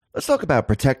Let's talk about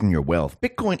protecting your wealth.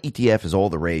 Bitcoin ETF is all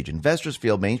the rage. Investors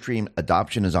feel mainstream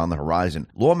adoption is on the horizon.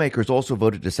 Lawmakers also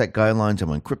voted to set guidelines on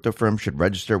when crypto firms should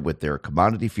register with their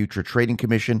Commodity Future Trading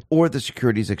Commission or the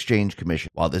Securities Exchange Commission.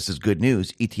 While this is good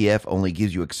news, ETF only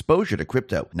gives you exposure to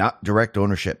crypto, not direct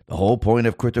ownership. The whole point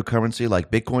of cryptocurrency like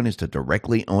Bitcoin is to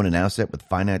directly own an asset with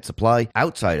finite supply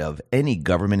outside of any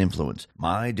government influence.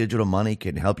 My Digital Money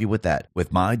can help you with that.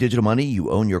 With My Digital Money, you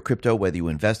own your crypto whether you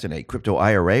invest in a crypto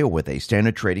IRA or with a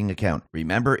standard trading account.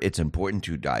 Remember, it's important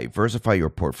to diversify your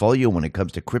portfolio when it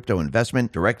comes to crypto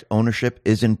investment. Direct ownership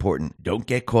is important. Don't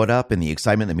get caught up in the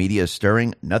excitement the media is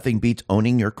stirring. Nothing beats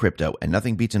owning your crypto, and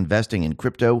nothing beats investing in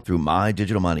crypto through My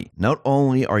Digital Money. Not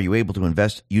only are you able to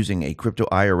invest using a crypto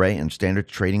IRA and standard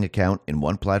trading account in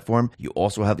one platform, you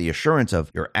also have the assurance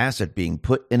of your asset being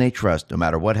put in a trust. No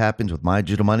matter what happens with My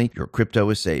Digital Money, your crypto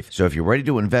is safe. So if you're ready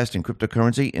to invest in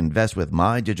cryptocurrency, invest with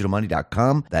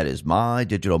MyDigitalMoney.com. That is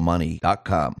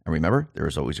MyDigitalMoney.com. And remember, there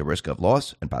is always a risk of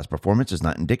loss, and past performance is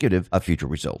not indicative of future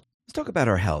results. Let's talk about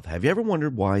our health. Have you ever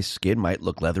wondered why skin might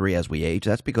look leathery as we age?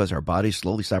 That's because our bodies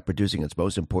slowly stop producing its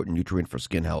most important nutrient for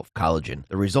skin health, collagen.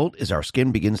 The result is our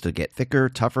skin begins to get thicker,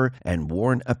 tougher, and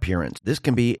worn appearance. This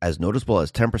can be as noticeable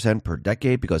as 10% per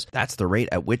decade because that's the rate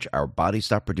at which our bodies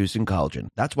stop producing collagen.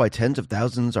 That's why tens of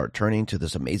thousands are turning to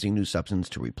this amazing new substance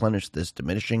to replenish this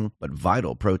diminishing but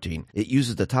vital protein. It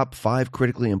uses the top 5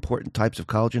 critically important types of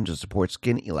collagen to support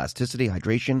skin elasticity,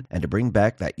 hydration, and to bring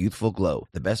back that youthful glow.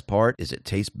 The best part is it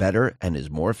tastes better and is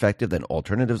more effective than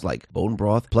alternatives like bone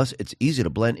broth. Plus, it's easy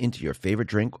to blend into your favorite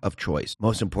drink of choice.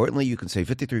 Most importantly, you can save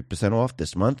 53% off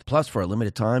this month. Plus, for a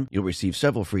limited time, you'll receive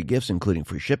several free gifts, including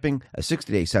free shipping, a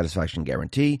 60-day satisfaction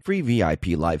guarantee, free VIP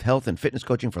live health and fitness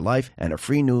coaching for life, and a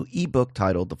free new ebook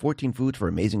titled The 14 Foods for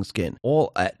Amazing Skin,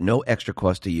 all at no extra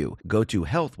cost to you. Go to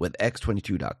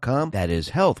healthwithx22.com. That is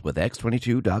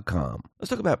healthwithx22.com. Let's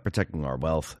talk about protecting our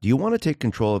wealth. Do you want to take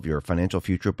control of your financial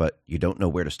future, but you don't know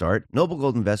where to start? Noble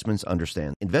Gold Investments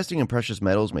understand. Investing in precious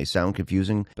metals may sound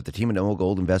confusing, but the team at Noble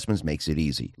Gold Investments makes it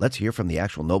easy. Let's hear from the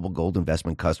actual Noble Gold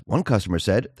Investment customer. One customer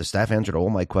said, "The staff answered all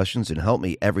my questions and helped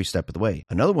me every step of the way."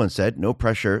 Another one said, "No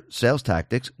pressure, sales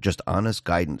tactics, just honest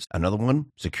guidance." Another one,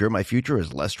 "Secure my future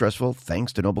is less stressful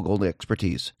thanks to Noble Gold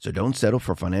expertise." So don't settle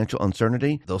for financial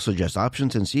uncertainty. They'll suggest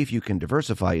options and see if you can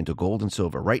diversify into gold and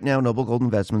silver. Right now, Noble Gold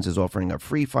Investments is offering a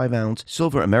free 5-ounce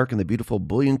silver American the Beautiful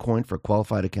bullion coin for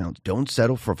qualified accounts. Don't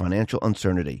settle for financial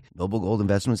uncertainty. Noble Gold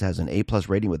Investments has an A+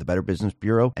 rating with the Better Business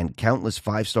Bureau and countless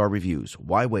 5-star reviews.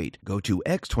 Why wait? Go to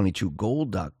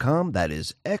x22gold.com. That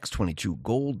is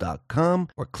x22gold.com,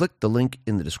 or click the link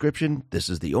in the description. This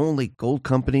is the only gold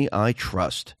company I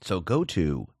trust. So go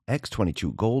to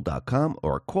x22gold.com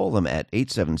or call them at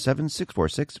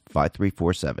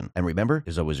 877-646-5347. And remember,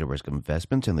 there's always a risk of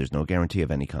investments and there's no guarantee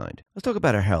of any kind. Let's talk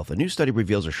about our health. A new study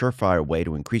reveals a surefire way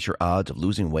to increase your odds of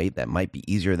losing weight that might be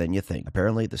easier than you think.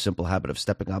 Apparently, the simple habit of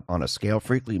stepping up on a scale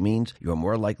frequently means you are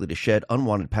more likely to shed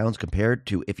unwanted pounds compared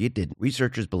to if you didn't.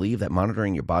 Researchers believe that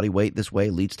monitoring your body weight this way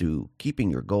leads to keeping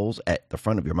your goals at the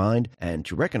front of your mind and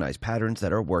to recognize patterns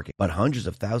that are working. But hundreds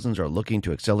of thousands are looking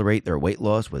to accelerate their weight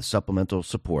loss with supplemental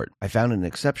support. I found an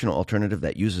exceptional alternative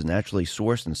that uses naturally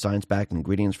sourced and science-backed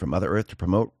ingredients from Mother Earth to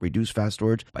promote reduced fat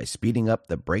storage by speeding up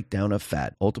the breakdown of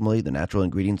fat. Ultimately, the natural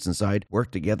ingredients inside work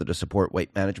together to support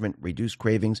weight management, reduce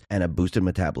cravings, and a boosted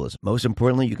metabolism. Most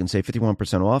importantly, you can save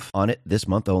 51% off on it this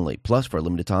month only. Plus, for a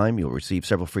limited time, you'll receive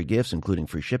several free gifts, including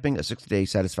free shipping, a 60-day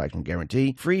satisfaction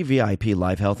guarantee, free VIP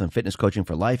live health and fitness coaching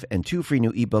for life, and 2 free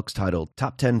new ebooks titled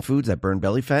Top 10 Foods That Burn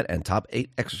Belly Fat and Top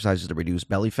 8 Exercises to Reduce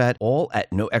Belly Fat, all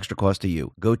at no extra cost to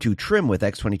you. Go to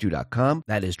trimwithx22.com.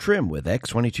 That is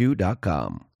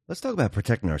trimwithx22.com. Let's talk about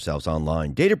protecting ourselves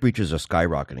online. Data breaches are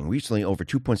skyrocketing. Recently, over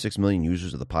 2.6 million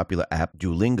users of the popular app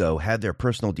Duolingo had their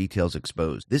personal details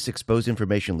exposed. This exposed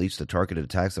information leads to targeted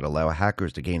attacks that allow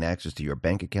hackers to gain access to your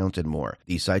bank accounts and more.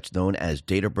 These sites, known as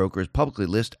data brokers, publicly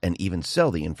list and even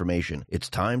sell the information. It's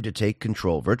time to take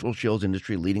control. Virtual Shield's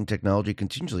industry-leading technology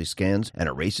continually scans and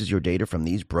erases your data from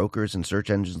these brokers and search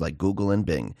engines like Google and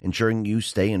Bing, ensuring you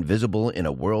stay invisible in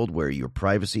a world where your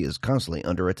privacy is constantly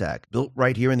under attack. Built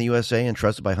right here in the USA and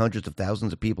trusted by hundreds of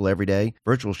thousands of people every day,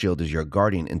 Virtual Shield is your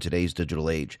guardian in today's digital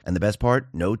age. And the best part?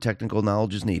 No technical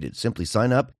knowledge is needed. Simply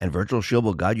sign up, and Virtual Shield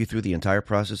will guide you through the entire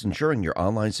process, ensuring your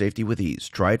online safety with ease.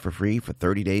 Try it for free for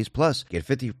 30 days, plus get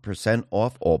 50%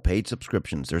 off all paid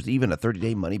subscriptions. There's even a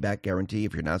 30-day money-back guarantee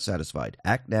if you're not satisfied.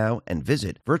 Act now and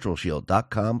visit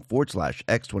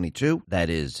virtualshield.com/X22. That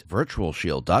is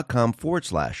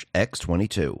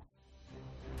virtualshield.com/X22.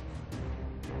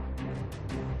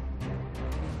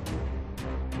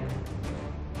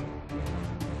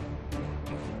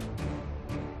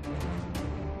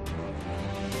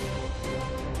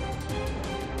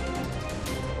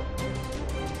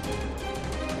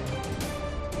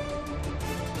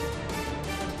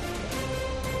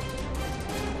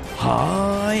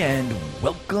 Hi, and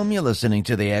welcome. You're listening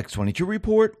to the X22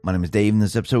 Report. My name is Dave, and this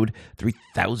is episode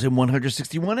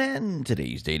 3161, and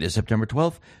today's date is September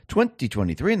 12th,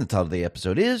 2023, and the title of the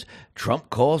episode is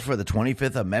Trump Calls for the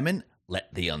 25th Amendment,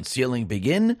 Let the Unsealing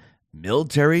Begin,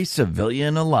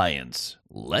 Military-Civilian Alliance.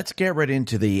 Let's get right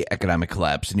into the economic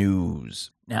collapse news.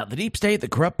 Now, the deep state, the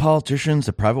corrupt politicians,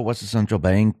 the private Western Central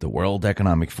Bank, the World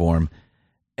Economic Forum,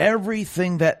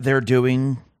 everything that they're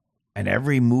doing and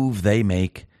every move they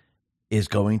make is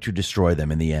going to destroy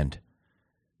them in the end.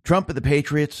 Trump and the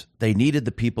Patriots, they needed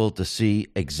the people to see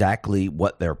exactly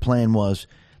what their plan was.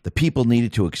 The people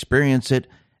needed to experience it,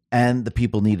 and the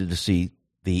people needed to see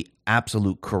the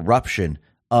absolute corruption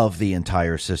of the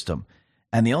entire system.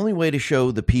 And the only way to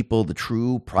show the people the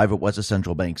true private Western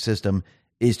Central Bank system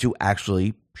is to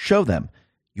actually show them.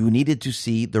 You needed to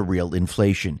see the real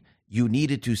inflation. You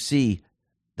needed to see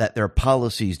that their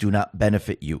policies do not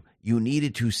benefit you. You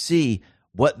needed to see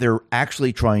what they're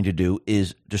actually trying to do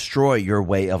is destroy your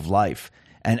way of life.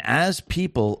 And as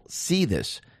people see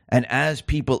this, and as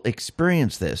people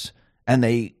experience this, and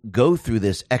they go through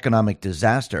this economic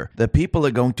disaster, the people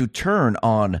are going to turn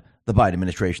on the Biden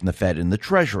administration, the Fed, and the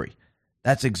Treasury.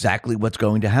 That's exactly what's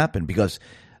going to happen, because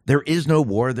there is no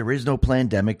war, there is no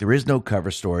pandemic, there is no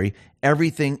cover story.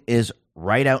 Everything is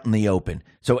right out in the open.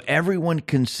 So everyone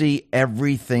can see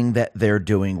everything that they're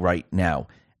doing right now.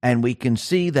 And we can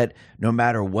see that no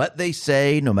matter what they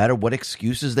say, no matter what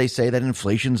excuses they say that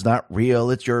inflation's not real,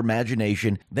 it's your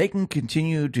imagination, they can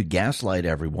continue to gaslight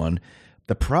everyone.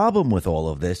 The problem with all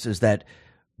of this is that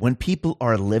when people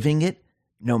are living it,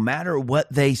 no matter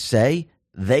what they say,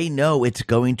 they know it's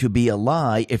going to be a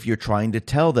lie if you're trying to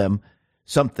tell them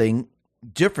something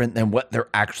different than what they're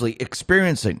actually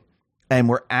experiencing. And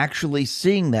we're actually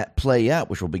seeing that play out,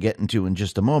 which we'll be getting to in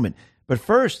just a moment. But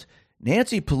first,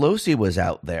 Nancy Pelosi was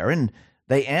out there, and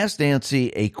they asked Nancy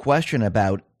a question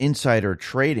about insider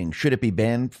trading. Should it be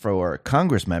banned for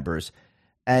Congress members?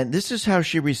 And this is how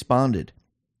she responded.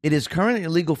 It is currently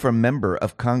illegal for a member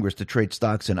of Congress to trade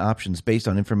stocks and options based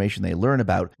on information they learn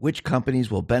about which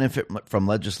companies will benefit from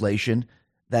legislation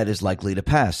that is likely to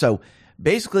pass. So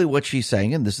basically what she's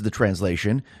saying, and this is the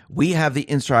translation, we have the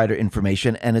insider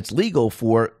information, and it's legal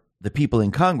for the people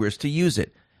in Congress to use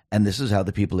it. And this is how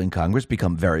the people in Congress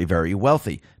become very, very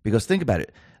wealthy. Because think about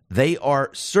it. They are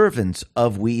servants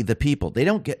of we the people. They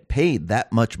don't get paid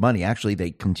that much money. Actually,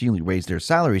 they continually raise their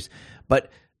salaries. But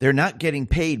they're not getting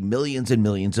paid millions and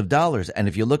millions of dollars. And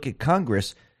if you look at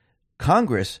Congress,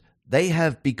 they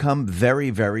have become very,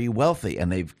 very wealthy. And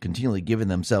they've continually given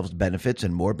themselves benefits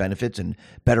and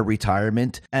better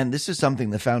retirement. And this is something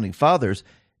the founding fathers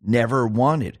never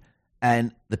wanted.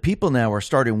 And the people now are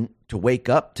starting to wake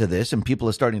up to this, and people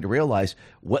are starting to realize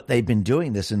what they've been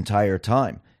doing this entire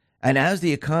time. And as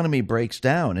the economy breaks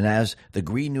down, and as the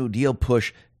Green New Deal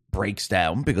push breaks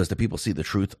down, because the people see the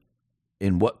truth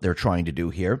in what they're trying to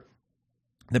do here,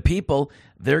 the people,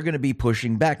 they're going to be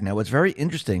pushing back. Now, what's very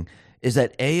interesting is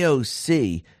that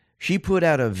AOC, she put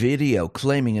out a video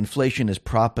claiming inflation is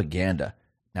propaganda.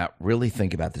 Now, really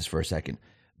think about this for a second.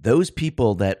 Those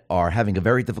people that are having a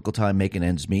very difficult time making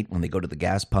ends meet when they go to the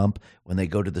gas pump, when they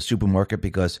go to the supermarket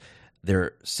because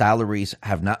their salaries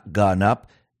have not gone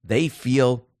up, they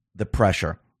feel the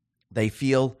pressure. They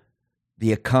feel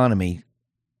the economy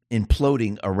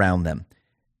imploding around them.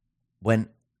 When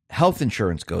health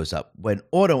insurance goes up, when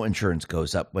auto insurance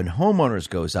goes up, when homeowners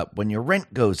goes up, when your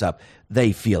rent goes up,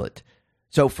 they feel it.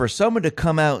 So for someone to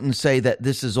come out and say that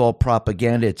this is all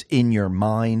propaganda, it's in your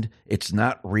mind, it's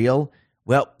not real,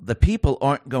 well, the people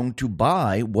aren't going to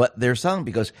buy what they're selling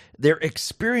because they're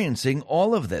experiencing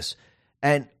all of this.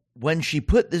 And when she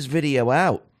put this video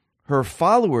out, her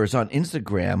followers on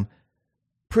Instagram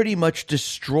pretty much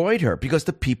destroyed her because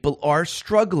the people are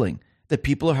struggling. The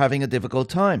people are having a difficult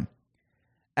time.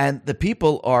 And the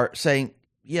people are saying,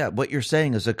 yeah, what you're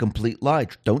saying is a complete lie.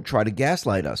 Don't try to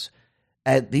gaslight us.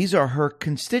 And these are her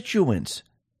constituents.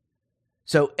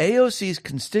 So AOC's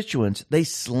constituents, they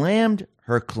slammed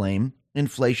her claim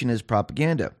inflation is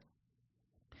propaganda.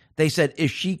 They said,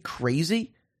 is she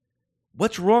crazy?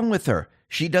 What's wrong with her?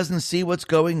 She doesn't see what's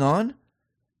going on?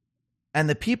 And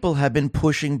the people have been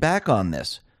pushing back on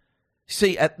this.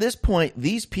 See, at this point,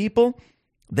 these people,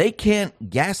 they can't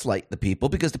gaslight the people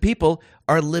because the people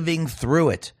are living through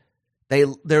it.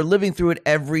 They're living through it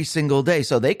every single day.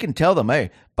 So they can tell them,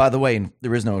 hey, by the way,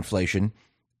 there is no inflation.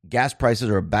 Gas prices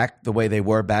are back the way they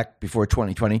were back before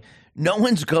 2020. No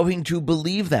one's going to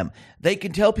believe them. They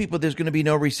can tell people there's going to be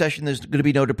no recession, there's going to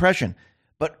be no depression.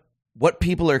 But what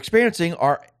people are experiencing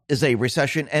is a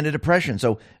recession and a depression.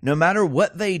 So no matter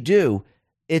what they do,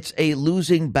 it's a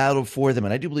losing battle for them.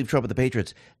 And I do believe Trump and the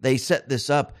Patriots, they set this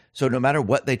up so no matter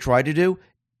what they try to do,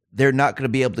 they're not going to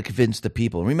be able to convince the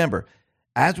people. And remember,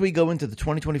 as we go into the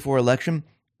 2024 election,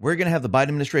 we're going to have the Biden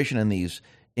administration and these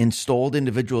installed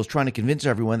individuals trying to convince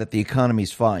everyone that the economy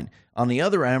is fine. On the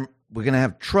other hand, we're going to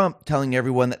have Trump telling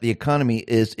everyone that the economy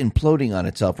is imploding on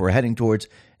itself. We're heading towards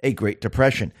a Great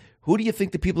Depression. Who do you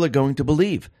think the people are going to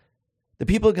believe? The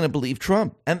people are going to believe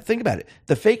Trump. And think about it.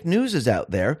 The fake news is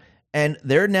out there, and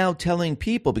they're now telling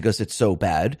people, because it's so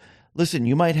bad, listen,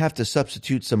 you might have to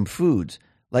substitute some foods.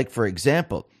 Like, for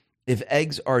example, if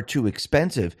eggs are too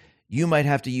expensive, you might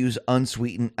have to use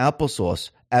unsweetened applesauce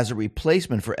as a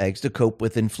replacement for eggs to cope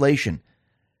with inflation.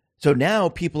 So now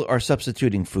people are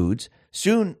substituting foods.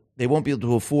 Soon they won't be able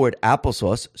to afford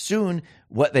applesauce. Soon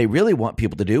what they really want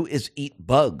people to do is eat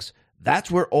bugs. That's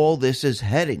where all this is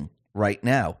heading right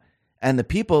now. And the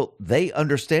people, they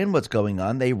understand what's going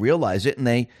on. They realize it, and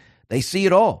they see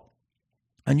it all.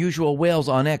 Unusual Whales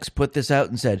on X put this out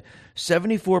and said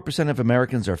 74% of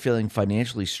Americans are feeling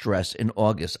financially stressed in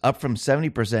August, up from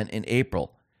 70% in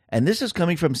April. And this is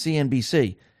coming from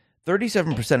CNBC.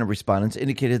 37% of respondents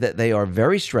indicated that they are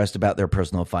very stressed about their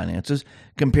personal finances,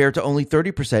 compared to only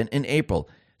 30% in April.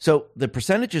 So the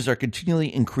percentages are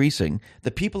continually increasing.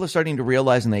 The people are starting to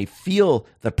realize, and they feel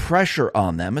the pressure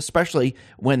on them, especially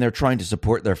when they're trying to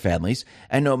support their families.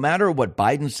 And no matter what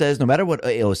Biden says, no matter what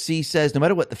AOC says, no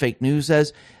matter what the fake news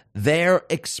says, they're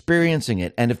experiencing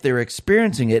it. And if they're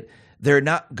experiencing it, they're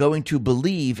not going to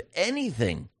believe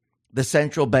anything the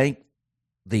central bank,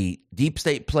 the deep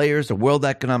state players, the World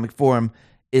Economic Forum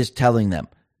is telling them.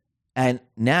 And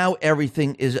now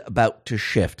everything is about to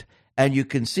shift. And you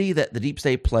can see that the deep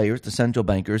state players, the central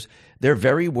bankers, they're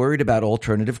very worried about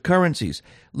alternative currencies.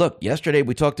 Look, yesterday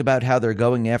we talked about how they're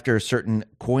going after certain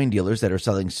coin dealers that are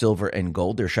selling silver and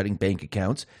gold. They're shutting bank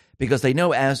accounts because they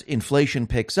know as inflation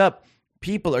picks up,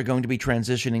 people are going to be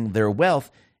transitioning their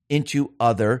wealth into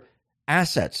other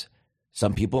assets.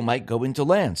 Some people might go into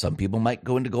land. Some people might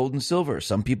go into gold and silver.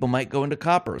 Some people might go into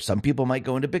copper. Some people might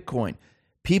go into Bitcoin.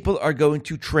 People are going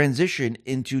to transition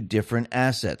into different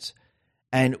assets.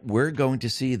 And we're going to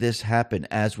see this happen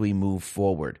as we move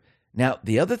forward. Now,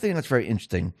 the other thing that's very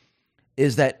interesting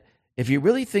is that if you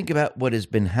really think about what has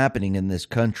been happening in this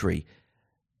country,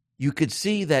 you could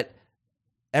see that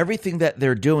everything that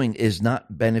they're doing is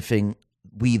not benefiting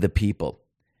we the people.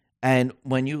 And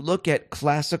when you look at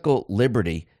classical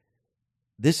liberty,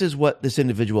 this is what this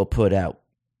individual put out.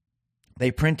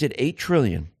 They printed 8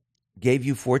 trillion, gave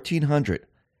you 1,400,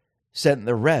 sent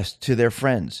the rest to their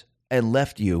friends, and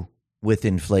left you with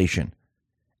inflation.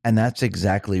 And that's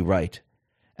exactly right.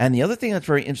 And the other thing that's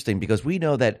very interesting, because we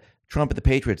know that Trump and the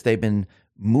Patriots, they've been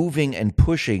moving and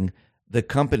pushing the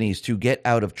companies to get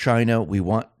out of China. We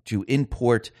want to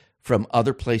import from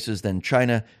other places than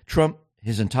China. Trump,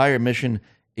 his entire mission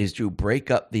is to break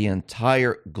up the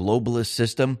entire globalist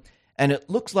system. And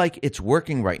it looks like it's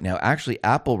working right now. Actually,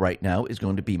 Apple right now is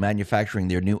going to be manufacturing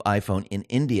their new iPhone in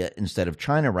India instead of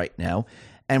China right now.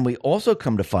 And we also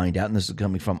come to find out, and this is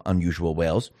coming from Unusual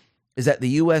Whales, is that the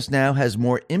U.S. now has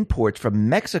more imports from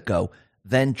Mexico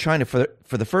than China for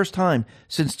the first time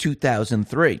since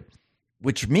 2003,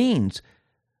 which means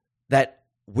that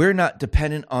we're not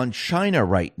dependent on China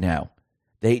right now.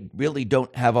 They really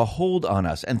don't have a hold on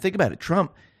us. And think about it.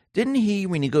 Trump, didn't he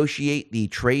renegotiate the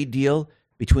trade deal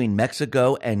between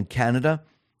Mexico and Canada?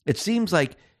 It seems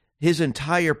like his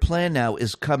entire plan now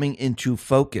is coming into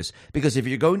focus, because if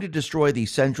you're going to destroy the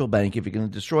central bank, if you're going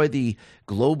to destroy the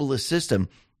globalist system,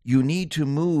 you need to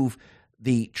move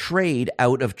the trade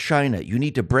out of China. You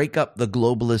need to break up the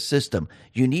globalist system.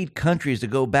 You need countries to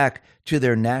go back to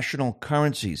their national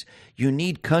currencies. You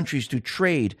need countries to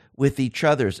trade with each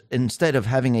other instead of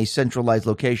having a centralized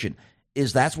location.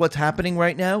 Is that what's happening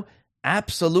right now?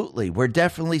 Absolutely. We're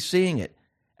definitely seeing it.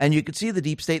 And you can see the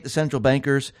deep state, the central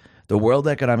bankers, the World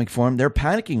Economic Forum, they're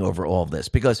panicking over all of this,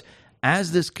 because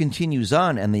as this continues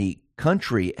on and the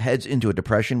country heads into a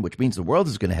depression, which means the world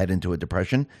is going to head into a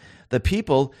depression, the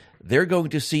people, they're going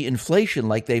to see inflation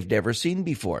like they've never seen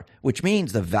before, which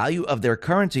means the value of their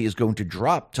currency is going to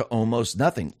drop to almost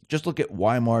nothing. Just look at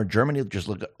Weimar Germany, just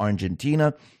look at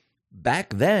Argentina.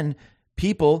 Back then,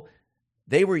 people,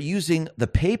 they were using the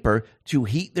paper to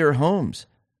heat their homes.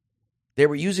 They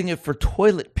were using it for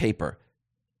toilet paper,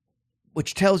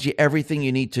 which tells you everything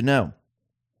you need to know.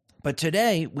 But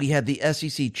today we had the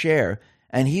SEC chair,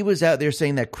 and he was out there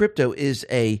saying that crypto is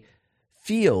a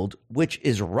field which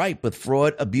is ripe with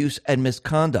fraud, abuse, and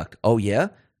misconduct. Oh, yeah?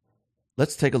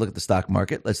 Let's take a look at the stock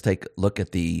market. Let's take a look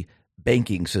at the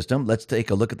banking system. Let's take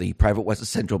a look at the private West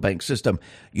central bank system.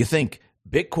 You think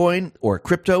Bitcoin or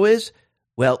crypto is?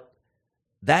 Well,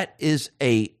 that is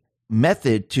a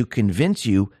method to convince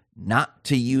you not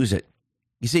to use it.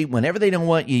 You see, whenever they don't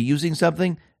want you using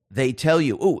something, they tell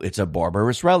you, oh, it's a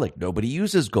barbarous relic. Nobody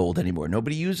uses gold anymore.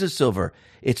 Nobody uses silver.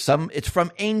 It's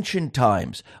from ancient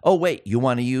times. Oh, wait, you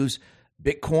want to use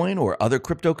Bitcoin or other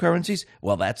cryptocurrencies?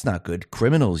 Well, that's not good.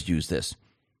 Criminals use this.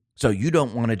 So you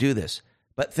don't want to do this.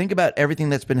 But think about everything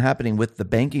that's been happening with the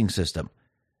banking system.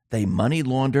 They money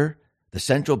launder. The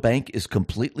central bank is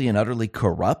completely and utterly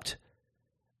corrupt.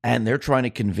 And they're trying to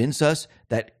convince us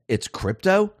that it's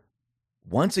crypto.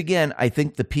 Once again, I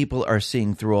think the people are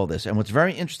seeing through all this. And what's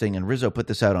very interesting, and Rizzo put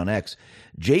this out on X,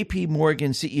 JP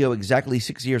Morgan CEO exactly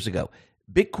 6 years ago,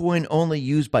 Bitcoin only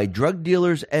used by drug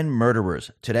dealers and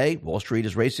murderers. Today, Wall Street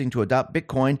is racing to adopt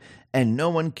Bitcoin, and no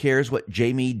one cares what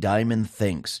Jamie Dimon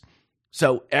thinks.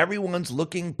 So everyone's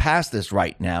looking past this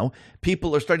right now.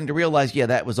 People are starting to realize, yeah,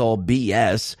 that was all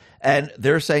BS. And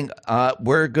they're saying,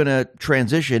 we're going to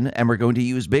transition and we're going to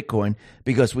use Bitcoin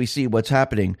because we see what's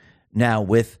happening now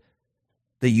with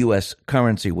the U.S.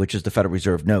 currency, which is the Federal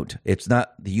Reserve note. It's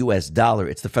not the U.S. dollar.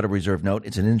 It's the Federal Reserve note.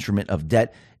 It's an instrument of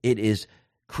debt. It is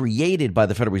created by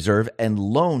the Federal Reserve and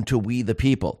loaned to we the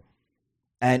people.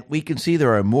 And we can see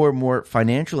there are more and more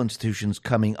financial institutions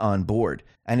coming on board.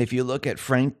 And if you look at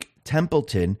Frank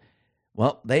Templeton,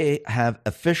 well, they have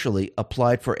officially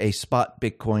applied for a spot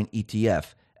Bitcoin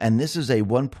ETF. And this is a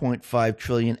 1.5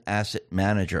 trillion asset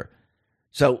manager.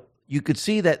 So you could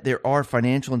see that there are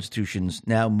financial institutions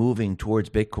now moving towards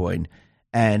Bitcoin,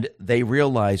 and they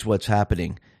realize what's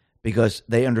happening because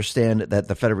they understand that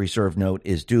the Federal Reserve note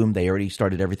is doomed. They already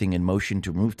started everything in motion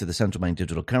to move to the central bank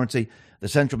digital currency. The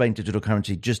central bank digital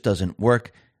currency just doesn't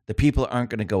work. The people aren't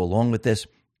going to go along with this.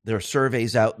 There are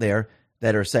surveys out there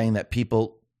that are saying that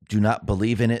people do not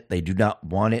believe in it. They do not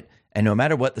want it. And no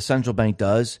matter what the central bank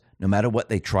does, no matter what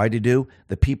they try to do,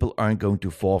 the people aren't going to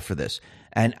fall for this.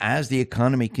 And as the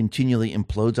economy continually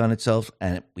implodes on itself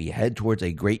and we head towards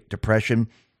a Great Depression,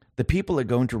 the people are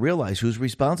going to realize who's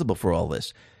responsible for all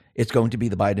this. It's going to be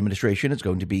the Biden administration, it's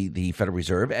going to be the Federal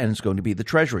Reserve, and it's going to be the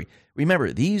Treasury.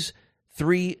 Remember, these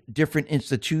three different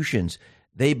institutions,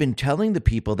 they've been telling the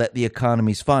people that the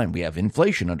economy's fine. We have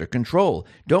inflation under control.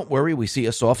 Don't worry, we see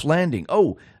a soft landing.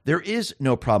 Oh, there is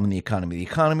no problem in the economy. The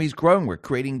economy's growing. We're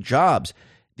creating jobs.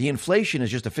 The inflation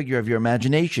is just a figure of your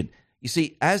imagination. You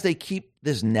see, as they keep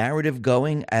this narrative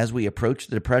going as we approach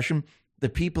the Depression, the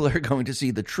people are going to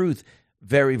see the truth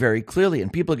very, very clearly.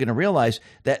 And people are going to realize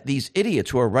that these idiots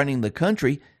who are running the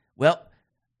country, well,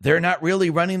 they're not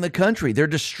really running the country. They're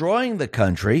destroying the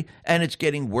country, and it's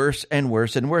getting worse and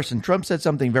worse and worse. And Trump said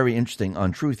something very interesting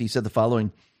on Truth. He said the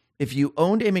following: if you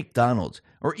owned a McDonald's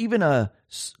or even a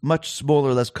much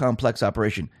smaller, less complex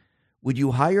operation, would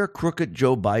you hire crooked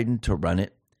Joe Biden to run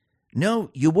it?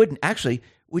 No, you wouldn't. Actually,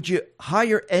 would you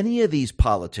hire any of these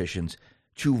politicians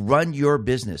to run your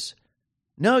business?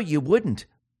 No, you wouldn't.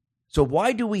 So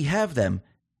why do we have them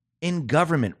in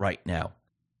government right now?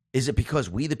 Is it because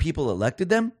we, the people, elected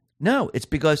them? No, it's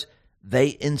because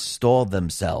they installed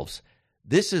themselves.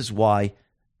 This is why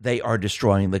they are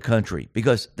destroying the country,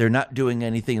 because they're not doing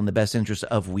anything in the best interest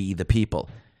of we, the people.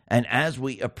 And as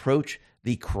we approach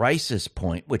the crisis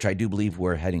point, which I do believe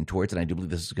we're heading towards, and I do believe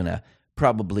this is going to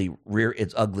probably rear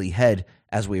its ugly head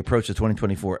as we approach the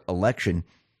 2024 election,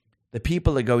 the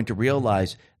people are going to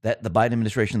realize that the Biden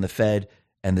administration, the Fed,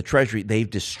 and the Treasury, they've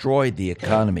destroyed the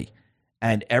economy.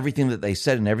 And everything that they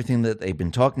said and everything that they've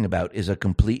been talking about is a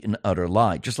complete and utter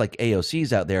lie. Just like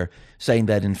AOC's out there saying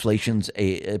that inflation's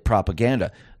a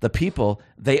propaganda. The people,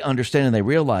 they understand and they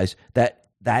realize that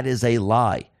that is a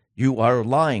lie. You are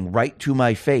lying right to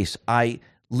my face. I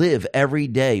live every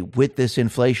day with this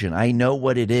inflation. I know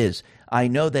what it is. I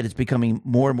know that it's becoming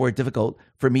more and more difficult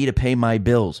for me to pay my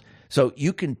bills. So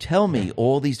you can tell me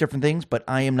all these different things, but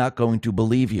I am not going to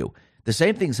believe you. The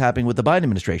same thing's happening with the Biden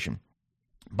administration.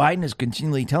 Biden is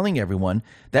continually telling everyone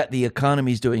that the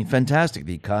economy is doing fantastic.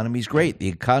 The economy is great. The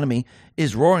economy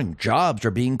is roaring. Jobs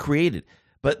are being created.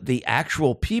 But the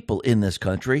actual people in this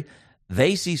country,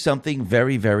 they see something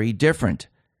very, very different.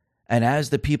 And as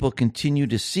the people continue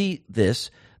to see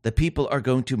this, the people are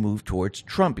going to move towards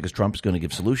Trump because Trump is going to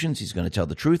give solutions. He's going to tell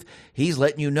the truth. He's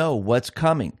letting you know what's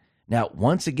coming. Now,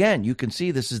 once again, you can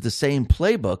see this is the same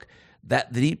playbook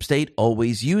that the deep state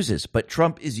always uses, but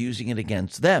Trump is using it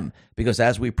against them because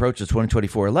as we approach the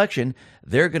 2024 election,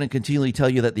 they're going to continually tell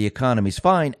you that the economy's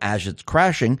fine as it's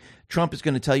crashing. Trump is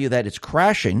going to tell you that it's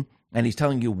crashing, and he's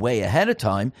telling you way ahead of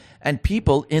time. And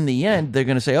people, in the end, they're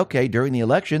going to say, okay, during the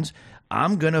elections,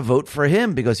 I'm going to vote for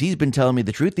him because he's been telling me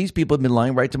the truth. These people have been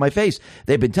lying right to my face.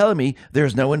 They've been telling me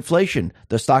there's no inflation.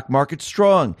 The stock market's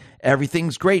strong.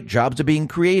 Everything's great. Jobs are being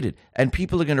created. And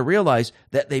people are going to realize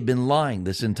that they've been lying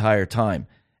this entire time.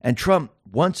 And Trump,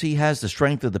 once he has the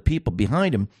strength of the people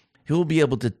behind him, he'll be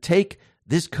able to take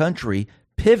this country,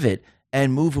 pivot,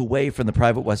 and move away from the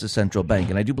private West Central Bank.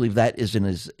 And I do believe that is in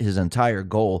his entire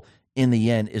goal in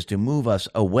the end, is to move us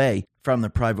away from the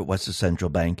private West Central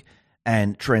Bank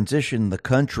and transition the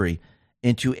country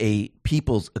into a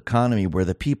people's economy where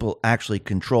the people actually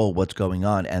control what's going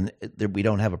on, and we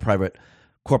don't have a private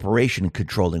corporation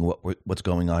controlling what's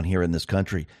going on here in this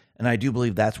country. And I do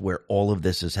believe that's where all of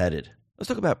this is headed. Let's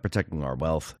talk about protecting our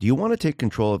wealth. Do you want to take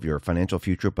control of your financial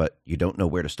future, but you don't know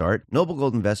where to start? Noble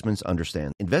Gold Investments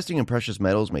understands. Investing in precious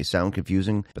metals may sound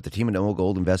confusing, but the team at Noble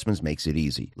Gold Investments makes it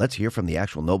easy. Let's hear from the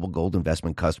actual Noble Gold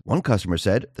Investment customer. One customer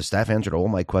said, the staff answered all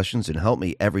my questions and helped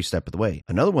me every step of the way.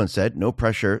 Another one said, no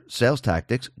pressure, sales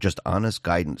tactics, just honest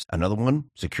guidance. Another one,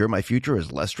 secure my future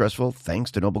is less stressful thanks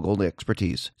to Noble Gold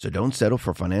expertise. So don't settle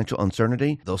for financial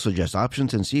uncertainty. They'll suggest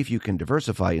options and see if you can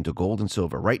diversify into gold and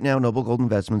silver. Right now, Noble Gold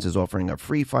Investments is offering a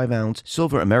free 5-ounce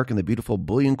silver American the Beautiful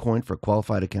bullion coin for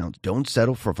qualified accounts. Don't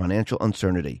settle for financial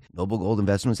uncertainty. Noble Gold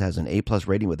Investments has an A-plus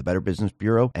rating with the Better Business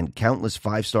Bureau and countless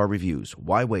 5-star reviews.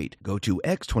 Why wait? Go to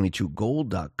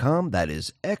x22gold.com. That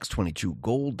is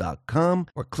x22gold.com,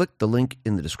 or click the link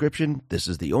in the description. This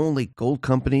is the only gold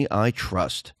company I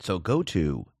trust. So go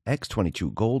to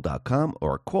x22gold.com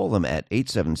or call them at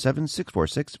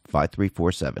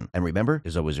 877-646-5347. And remember,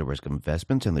 there's always a risk of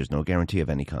investments and there's no guarantee of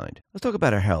any kind. Let's talk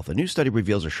about our health. A new study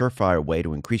reveals a surefire way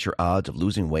to increase your odds of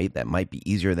losing weight that might be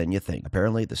easier than you think.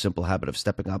 Apparently, the simple habit of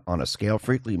stepping up on a scale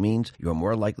frequently means you are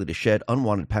more likely to shed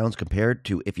unwanted pounds compared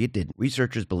to if you didn't.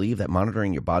 Researchers believe that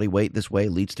monitoring your body weight this way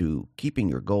leads to keeping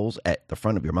your goals at the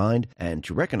front of your mind and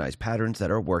to recognize patterns that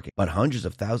are working. But hundreds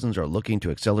of thousands are looking to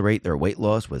accelerate their weight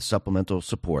loss with supplemental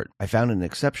support. I found an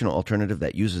exceptional alternative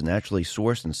that uses naturally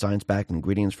sourced and science-backed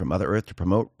ingredients from Mother Earth to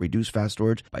promote reduced fast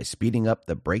storage by speeding up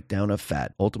the breakdown of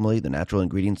fat. Ultimately, the natural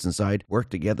ingredients inside work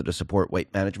together to support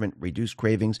weight management, reduce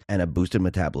cravings, and a boosted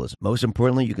metabolism. Most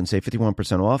importantly, you can save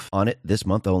 51% off on it this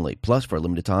month only. Plus, for a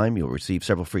limited time, you'll receive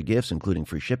several free gifts, including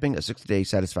free shipping, a 60-day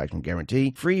satisfaction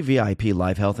guarantee, free VIP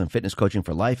live health and fitness coaching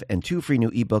for life, and 2 free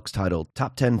new ebooks titled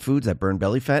Top 10 Foods That Burn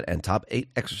Belly Fat and Top 8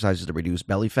 Exercises to Reduce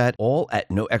Belly Fat, all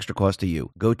at no extra cost to you.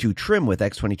 Go to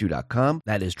trimwithx22.com.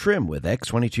 That is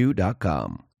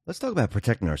trimwithx22.com. Let's talk about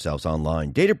protecting ourselves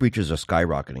online. Data breaches are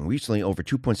skyrocketing. Recently, over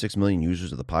 2.6 million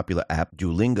users of the popular app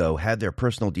Duolingo had their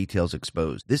personal details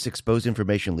exposed. This exposed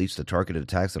information leads to targeted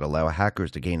attacks that allow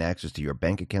hackers to gain access to your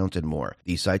bank accounts and more.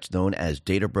 These sites, known as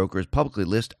data brokers, publicly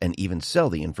list and even sell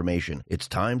the information. It's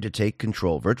time to take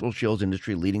control. Virtual Shield's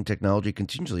industry-leading technology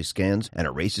continuously scans and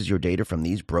erases your data from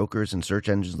these brokers and search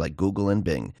engines like Google and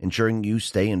Bing, ensuring you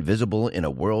stay invisible in a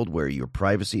world where your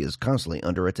privacy is constantly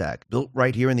under attack. Built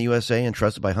right here in the USA and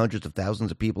trusted by hundreds of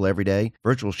thousands of people every day,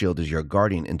 Virtual Shield is your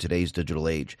guardian in today's digital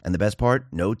age. And the best part,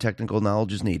 no technical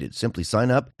knowledge is needed. Simply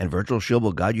sign up and Virtual Shield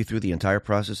will guide you through the entire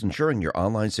process, ensuring your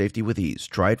online safety with ease.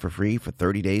 Try it for free for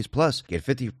 30 days, plus get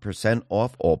 50%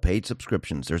 off all paid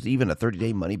subscriptions. There's even a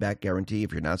 30-day money-back guarantee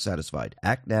if you're not satisfied.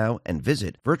 Act now and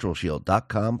visit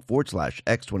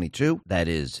virtualshield.com/X22. That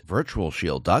is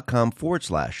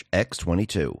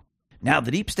virtualshield.com/X22. Now,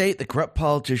 the deep state, the corrupt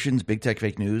politicians, big tech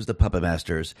fake news, the puppet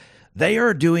masters, they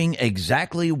are doing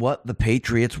exactly what the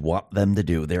patriots want them to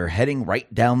do. They're heading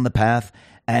right down the path,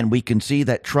 and we can see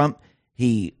that Trump,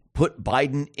 he put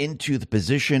Biden into the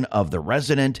position of the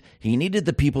resident. He needed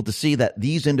the people to see that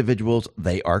these individuals,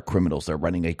 they are criminals. They're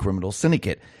running a criminal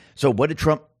syndicate. So what did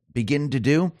Trump begin to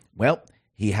do? Well,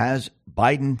 he has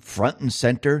Biden front and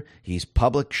center. He's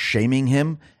public shaming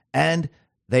him, and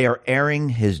they are airing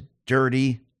his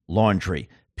dirty laundry.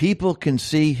 People can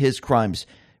see his crimes.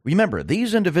 Remember,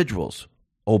 these individuals,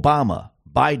 Obama,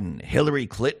 Biden, Hillary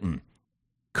Clinton,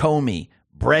 Comey,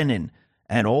 Brennan,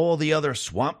 and all the other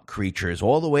swamp creatures,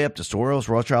 all the way up to Soros,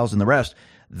 Rothschilds, and the rest,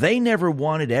 they never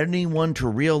wanted anyone to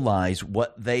realize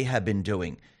what they have been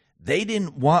doing. They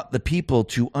didn't want the people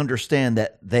to understand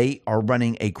that they are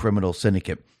running a criminal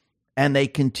syndicate. And they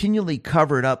continually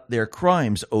covered up their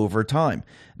crimes over time.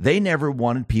 They never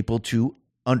wanted people to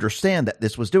understand that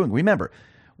this was doing. Remember,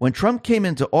 when Trump came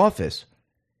into office,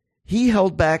 he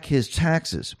held back his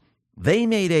taxes. They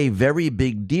made a very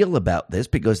big deal about this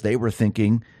because they were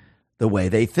thinking the way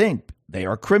they think. They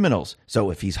are criminals. So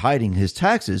if he's hiding his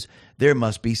taxes, there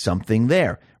must be something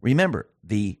there. Remember,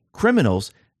 the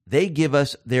criminals, they give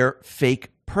us their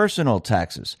fake personal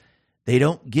taxes. They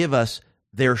don't give us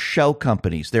their shell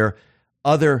companies, their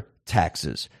other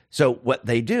taxes. So what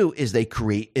they do is they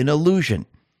create an illusion.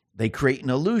 They create an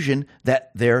illusion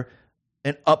that they're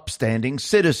an upstanding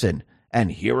citizen.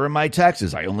 And here are my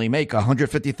taxes. I only make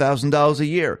 $150,000 a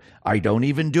year. I don't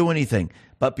even do anything.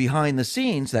 But behind the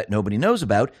scenes that nobody knows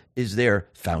about is their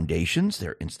foundations,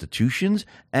 their institutions,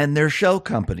 and their shell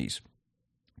companies.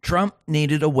 Trump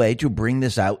needed a way to bring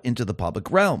this out into the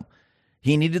public realm.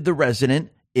 He needed the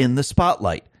resident in the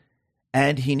spotlight.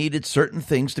 And he needed certain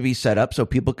things to be set up so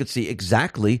people could see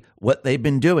exactly what they've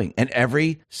been doing. And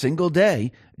every single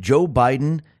day, Joe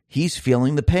Biden, he's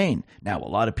feeling the pain. Now, a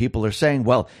lot of people are saying,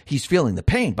 well, he's feeling the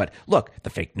pain. But look, the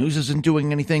fake news isn't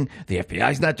doing anything. The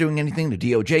FBI's not doing anything. The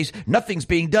DOJ's, nothing's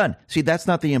being done. See, that's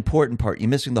not the important part. You're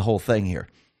missing the whole thing here.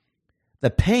 The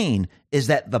pain is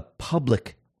that the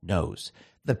public knows.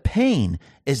 The pain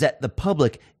is that the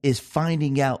public is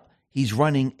finding out he's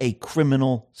running a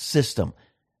criminal system.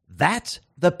 That's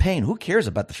the pain. Who cares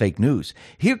about the fake news?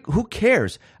 Who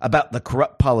cares about the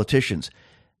corrupt politicians?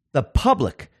 The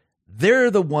public,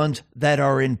 they're the ones that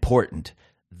are important.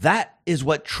 That is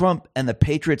what Trump and the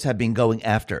Patriots have been going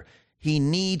after. He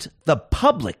needs the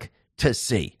public to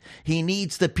see. He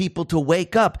needs the people to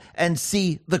wake up and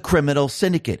see the criminal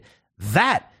syndicate.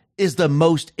 That is the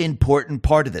most important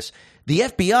part of this. The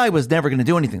FBI was never going to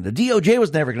do anything. The DOJ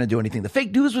was never going to do anything. The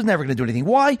fake news was never going to do anything.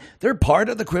 Why? They're part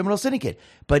of the criminal syndicate.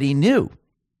 But he knew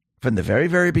from the very,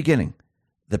 very beginning,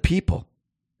 the people,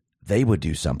 they would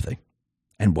do something.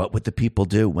 And what would the people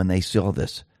do when they saw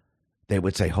this? They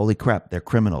would say, holy crap, they're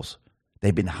criminals.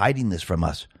 They've been hiding this from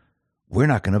us. We're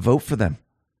not going to vote for them.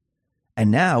 And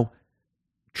now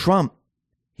Trump,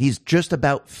 he's just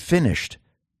about finished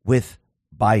with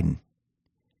Biden.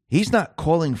 He's not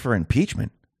calling for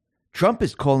impeachment. Trump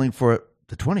is calling for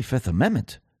the 25th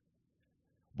Amendment.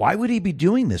 Why would he be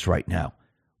doing this right now?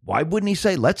 Why wouldn't he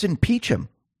say, let's impeach him?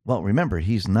 Well, remember,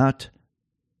 he's not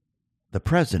the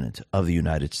president of the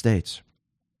United States.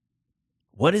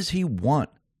 What does he want?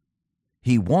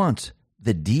 He wants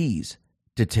the D's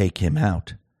to take him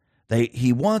out.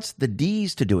 He wants the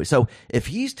D's to do it. So if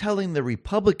he's telling the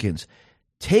Republicans,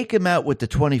 take him out with the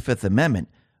 25th Amendment,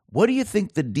 what do you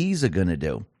think the D's are going to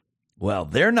do? Well,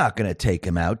 they're not going to take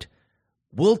him out.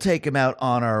 We'll take him out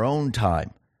on our own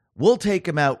time. We'll take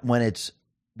him out when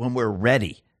we're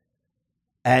ready.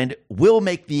 And we'll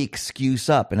make the excuse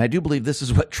up. And I do believe this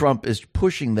is what Trump is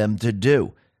pushing them to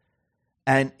do.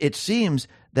 And it seems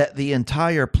that the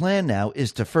entire plan now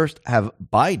is to first have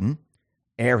Biden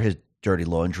air his dirty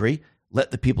laundry,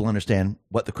 let the people understand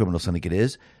what the criminal syndicate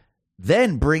is,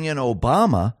 then bring in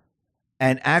Obama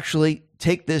and actually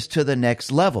take this to the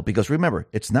next level. Because remember,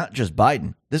 it's not just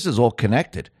Biden. This is all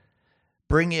connected.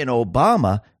 Bring in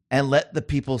Obama and let the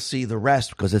people see the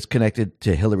rest because it's connected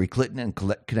to Hillary Clinton and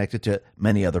connected to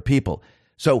many other people.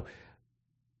 So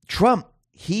Trump,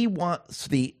 he wants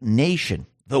the nation,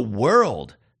 the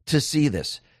world, to see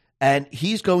this. And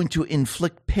he's going to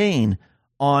inflict pain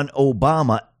on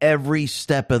Obama every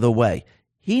step of the way.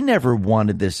 He never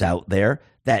wanted this out there,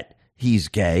 that he's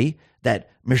gay, that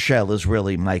Michelle is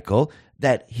really Michael,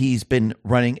 that he's been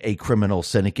running a criminal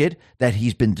syndicate, that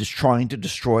he's been just trying to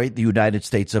destroy the United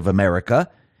States of America.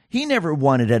 He never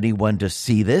wanted anyone to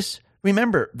see this.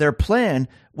 Remember, their plan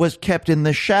was kept in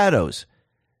the shadows.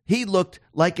 He looked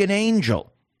like an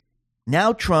angel.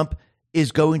 Now Trump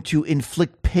is going to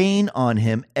inflict pain on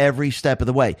him every step of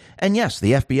the way. And yes,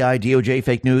 the FBI, DOJ,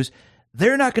 fake news,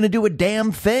 they're not going to do a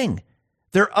damn thing.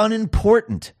 They're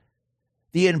unimportant.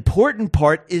 The important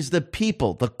part is the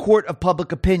people, the court of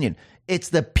public opinion. It's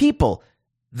the people.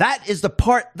 That is the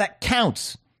part that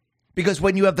counts. Because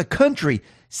when you have the country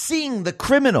seeing the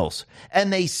criminals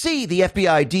and they see the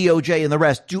FBI, DOJ, and the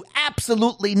rest do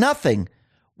absolutely nothing,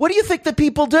 what do you think the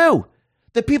people do?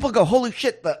 The people go, holy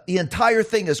shit, the entire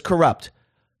thing is corrupt.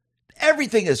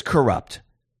 Everything is corrupt.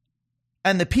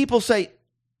 And the people say,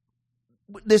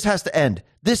 this has to end.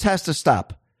 This has to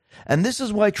stop. And this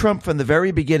is why Trump, from the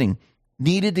very beginning,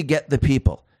 needed to get the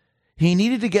people. He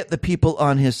needed to get the people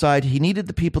on his side. He needed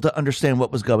the people to understand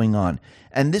what was going on.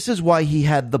 And this is why he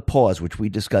had the pause, which we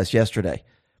discussed yesterday.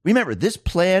 Remember, this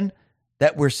plan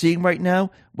that we're seeing right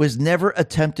now was never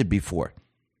attempted before.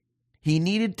 He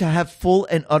needed to have full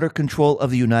and utter control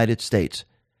of the United States.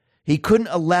 He couldn't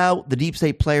allow the deep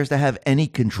state players to have any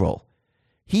control.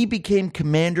 He became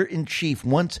commander-in-chief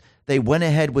once they went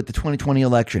ahead with the 2020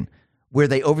 election, where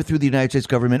they overthrew the United States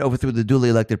government, overthrew the duly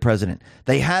elected president.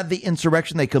 They had the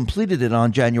insurrection. They completed it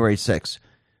on January 6th.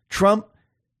 Trump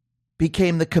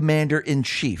became the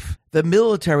commander-in-chief. The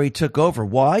military took over.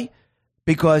 Why?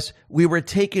 Because we were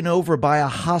taken over by a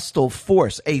hostile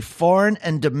force, a foreign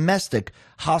and domestic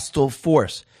hostile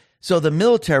force. So the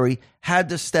military had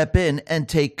to step in and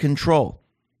take control.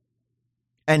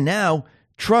 And now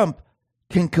Trump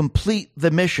can complete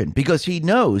the mission because he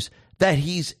knows that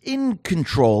he's in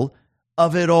control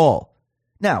of it all.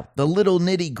 Now, the little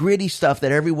nitty gritty stuff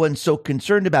that everyone's so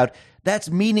concerned about,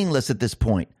 that's meaningless at this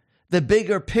point. The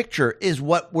bigger picture is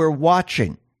what we're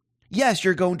watching. Yes,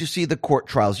 you're going to see the court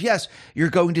trials. Yes, you're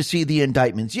going to see the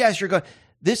indictments. Yes,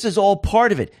 this is all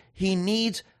part of it. He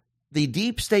needs the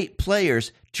deep state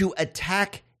players to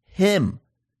attack him.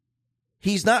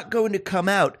 He's not going to come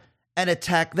out and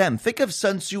attack them. Think of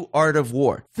Sun Tzu, Art of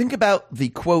War. Think about the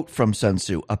quote from Sun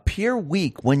Tzu, appear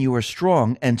weak when you are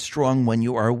strong and strong when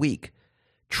you are weak.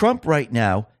 Trump right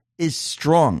now is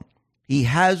strong. He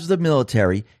has the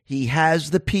military. He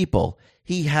has the people.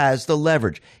 He has the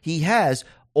leverage. He has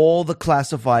all the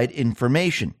classified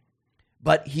information.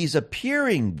 But he's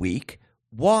appearing weak.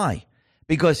 Why?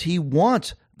 Because he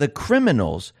wants the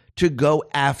criminals to go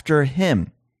after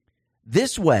him.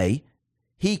 This way,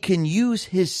 he can use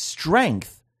his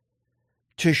strength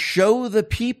to show the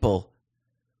people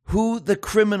who the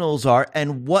criminals are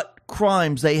and what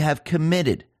crimes they have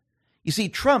committed. You see,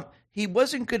 Trump, he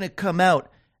wasn't going to come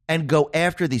out and go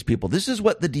after these people. This is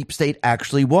what the deep state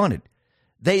actually wanted.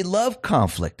 They love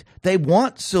conflict. They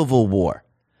want civil war.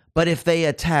 But if they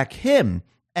attack him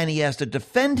and he has to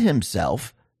defend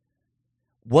himself,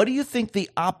 what do you think the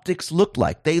optics look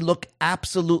like? They look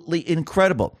absolutely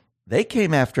incredible. They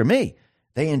came after me.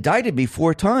 They indicted me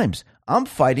 4 times. I'm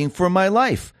fighting for my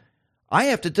life. I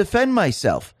have to defend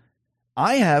myself.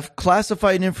 I have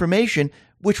classified information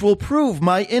which will prove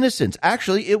my innocence.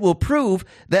 Actually, it will prove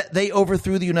that they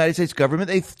overthrew the United States government.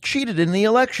 They cheated in the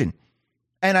election.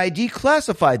 And I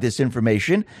declassified this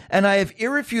information, and I have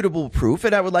irrefutable proof,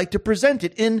 and I would like to present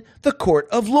it in the court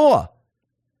of law.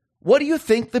 What do you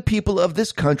think the people of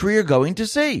this country are going to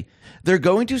see? They're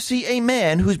going to see a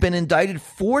man who's been indicted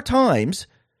 4 times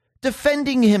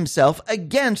defending himself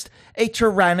against a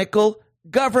tyrannical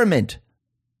government.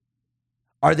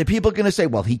 Are the people going to say,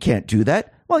 well, he can't do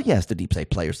that? Well, yes, the deep state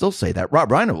players, they'll say that. Rob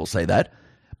Reiner will say that.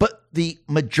 But the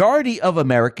majority of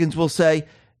Americans will say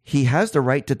he has the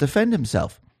right to defend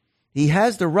himself. He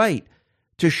has the right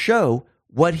to show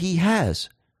what he has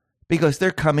because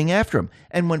they're coming after him.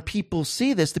 And when people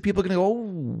see this, the people are going to go,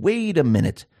 oh, wait a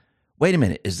minute.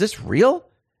 Is this real?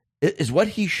 Is what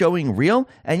he's showing real?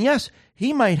 And yes,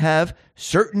 he might have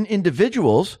certain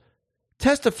individuals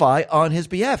testify on his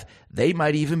behalf. They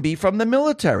might even be from the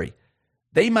military.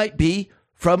 They might be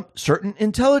from certain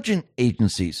intelligence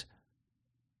agencies.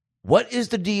 What is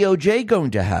the DOJ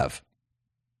going to have?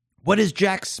 What is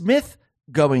Jack Smith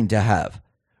going to have?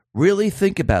 Really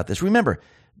think about this. Remember,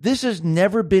 this has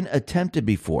never been attempted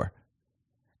before.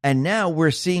 And now we're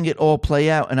seeing it all play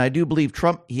out. And I do believe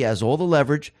Trump, he has all the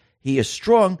leverage. He is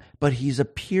strong, but he's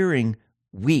appearing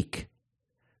weak.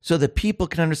 So the people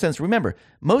can understand this. Remember,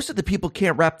 most of the people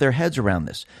can't wrap their heads around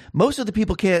this. Most of the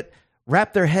people can't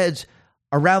wrap their heads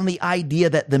around the idea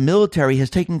that the military has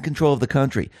taken control of the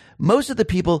country. Most of the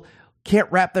people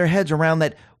can't wrap their heads around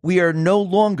that we are no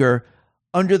longer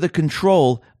under the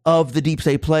control of the deep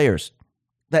state players.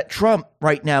 That Trump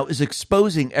right now is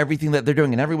exposing everything that they're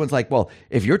doing. And everyone's like, well,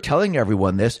 if you're telling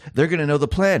everyone this, they're going to know the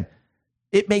plan.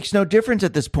 It makes no difference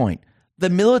at this point. The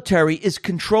military is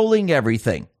controlling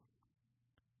everything.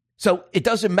 So it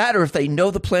doesn't matter if they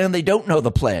know the plan, they don't know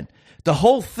the plan. The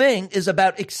whole thing is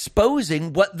about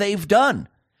exposing what they've done.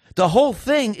 The whole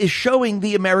thing is showing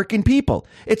the American people.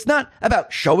 It's not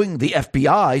about showing the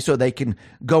FBI so they can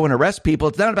go and arrest people.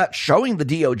 It's not about showing the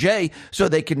DOJ so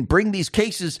they can bring these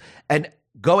cases and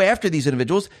go after these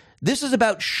individuals. This is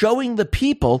about showing the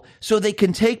people so they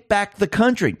can take back the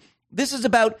country. This is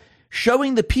about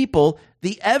showing the people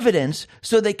the evidence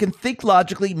so they can think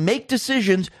logically, make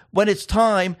decisions when it's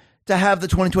time to have the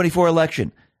 2024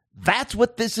 election. That's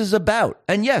what this is about.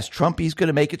 And yes, Trump, he's going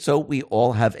to make it so we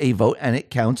all have a vote and it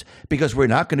counts because we're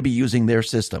not going to be using their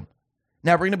system.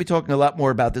 Now, we're going to be talking a lot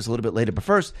more about this a little bit later. But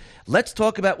first, let's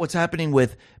talk about what's happening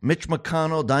with Mitch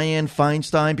McConnell, Dianne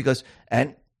Feinstein,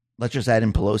 and let's just add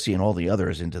in Pelosi and all the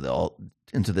others into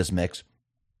this mix.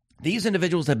 These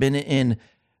individuals have been in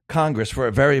Congress for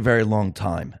a very, very long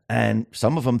time, and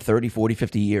some of them 30, 40,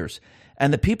 50 years.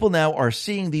 And the people now are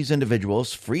seeing these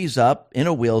individuals freeze up in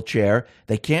a wheelchair.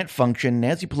 They can't function.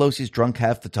 Nancy Pelosi's drunk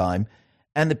half the time.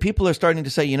 And the people are starting to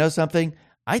say, you know something?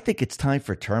 I think it's time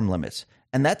for term limits.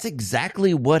 And that's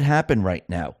exactly what happened right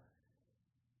now.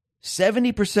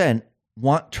 70%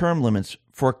 want term limits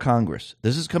for Congress.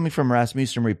 This is coming from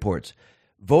Rasmussen Reports.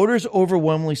 Voters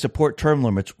overwhelmingly support term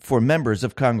limits for members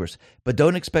of Congress, but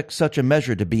don't expect such a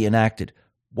measure to be enacted.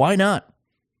 Why not?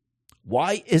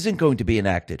 Why isn't going to be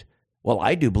enacted? Well,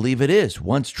 I do believe it is.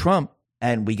 Once Trump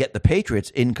and we get the Patriots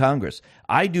in Congress,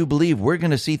 I do believe we're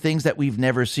going to see things that we've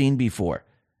never seen before.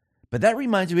 But that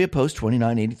reminds me of post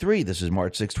 2983. This is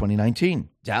March 6, 2019.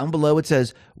 Down below it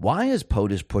says, why is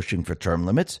POTUS pushing for term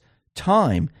limits?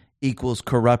 Time equals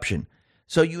corruption.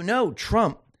 So you know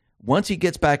Trump, once he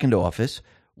gets back into office,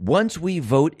 once we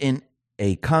vote in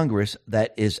a Congress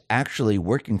that is actually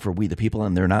working for we the people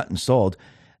and they're not installed,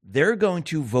 they're going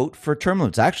to vote for term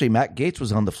limits. Actually, Matt Gaetz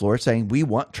was on the floor saying we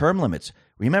want term limits.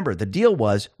 Remember, the deal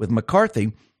was with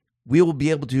McCarthy, we will be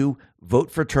able to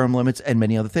vote for term limits and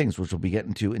many other things, which we'll be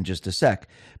getting to in just a sec.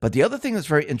 But the other thing that's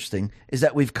very interesting is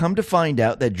that we've come to find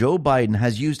out that Joe Biden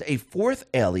has used a fourth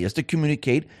alias to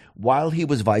communicate while he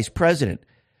was vice president.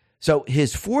 So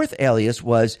his fourth alias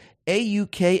was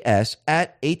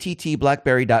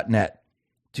auks@attblackberry.net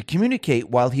to communicate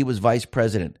while he was vice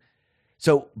president.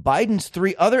 So Biden's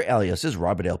three other aliases,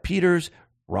 Robert L. Peters,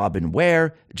 Robin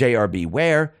Ware, JRB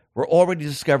Ware, were already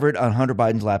discovered on Hunter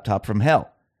Biden's laptop from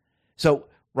hell. So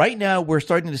right now we're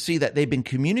starting to see that they've been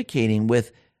communicating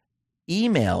with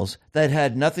emails that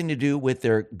had nothing to do with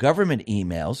their government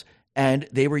emails, and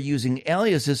they were using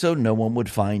aliases so no one would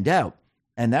find out.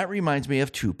 And that reminds me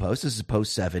of two posts. This is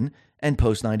post 7 and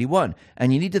post 91.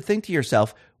 And you need to think to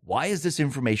yourself, why is this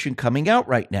information coming out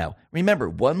right now? Remember,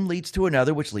 one leads to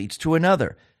another, which leads to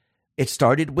another. It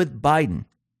started with Biden.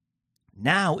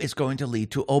 Now it's going to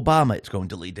lead to Obama. It's going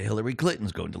to lead to Hillary Clinton.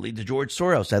 It's going to lead to George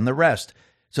Soros and the rest.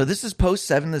 So this is post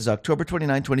 7. This is October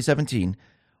 29, 2017.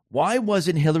 Why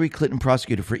wasn't Hillary Clinton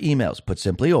prosecuted for emails? Put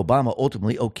simply, Obama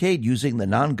ultimately okayed using the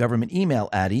non-government email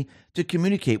Addy to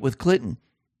communicate with Clinton.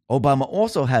 Obama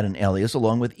also had an alias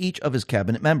along with each of his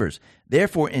cabinet members.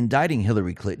 Therefore, indicting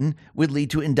Hillary Clinton would lead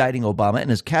to indicting Obama and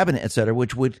his cabinet, etc.,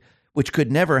 which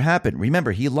could never happen.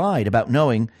 Remember, he lied about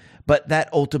knowing, but that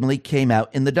ultimately came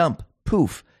out in the dump.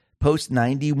 Poof. Post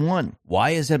 91. Why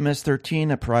is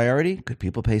MS-13 a priority? Could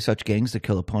people pay such gangs to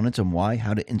kill opponents, and why?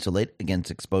 How to insulate against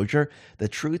exposure? The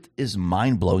truth is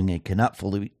mind-blowing and cannot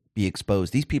fully be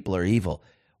exposed. These people are evil.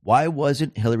 Why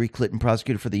wasn't Hillary Clinton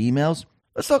prosecuted for the emails?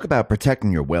 Let's talk about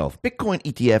protecting your wealth. Bitcoin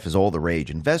ETF is all the rage.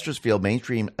 Investors feel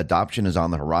mainstream adoption is on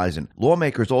the horizon.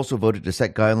 Lawmakers also voted to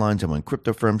set guidelines on when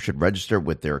crypto firms should register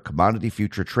with their Commodity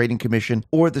Future Trading Commission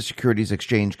or the Securities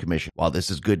Exchange Commission. While this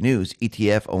is good news,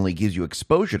 ETF only gives you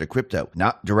exposure to crypto,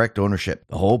 not direct ownership.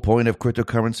 The whole point of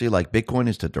cryptocurrency like Bitcoin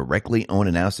is to directly own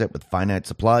an asset with finite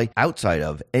supply outside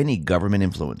of any government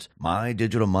influence. My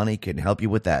Digital Money can help you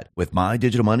with that. With My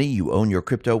Digital Money, you own your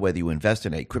crypto whether you invest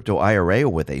in a crypto IRA or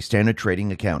with a standard trading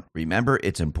account. Remember,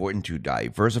 it's important to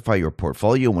diversify your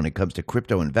portfolio when it comes to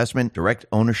crypto investment. Direct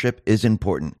ownership is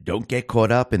important. Don't get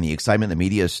caught up in the excitement the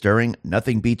media is stirring.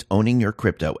 Nothing beats owning your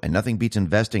crypto, and nothing beats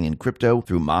investing in crypto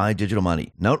through My Digital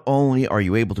Money. Not only are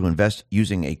you able to invest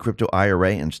using a crypto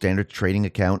IRA and standard trading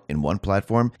account in one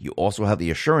platform, you also have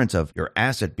the assurance of your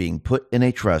asset being put in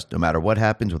a trust. No matter what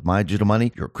happens with My Digital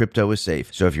Money, your crypto is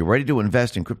safe. So if you're ready to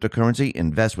invest in cryptocurrency,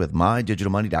 invest with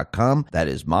MyDigitalMoney.com. That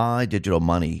is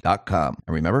MyDigitalMoney.com.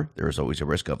 And remember, there is always a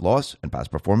risk of loss, and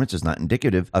past performance is not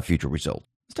indicative of future results.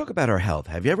 Let's talk about our health.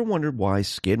 Have you ever wondered why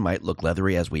skin might look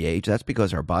leathery as we age? That's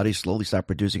because our bodies slowly stop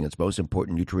producing its most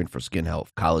important nutrient for skin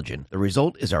health, collagen. The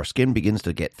result is our skin begins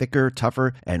to get thicker,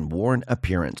 tougher, and worn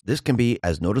appearance. This can be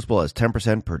as noticeable as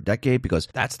 10% per decade because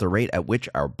that's the rate at which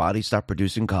our bodies stop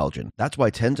producing collagen. That's why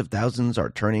tens of thousands are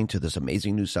turning to this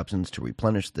amazing new substance to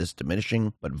replenish this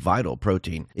diminishing but vital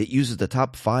protein. It uses the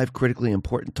top 5 critically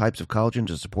important types of collagen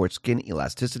to support skin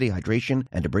elasticity, hydration,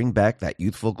 and to bring back that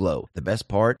youthful glow. The best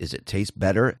part is it tastes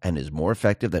better and is more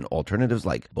effective than alternatives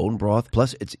like bone broth.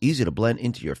 Plus, it's easy to blend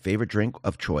into your favorite drink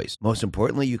of choice. Most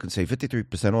importantly, you can save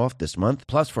 53% off this month.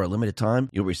 Plus, for a limited time,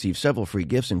 you'll receive several free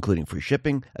gifts, including free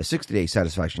shipping, a 60-day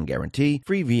satisfaction guarantee,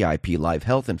 free VIP live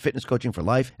health and fitness coaching for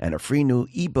life, and a free new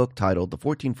ebook titled The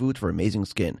 14 Foods for Amazing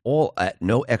Skin, all at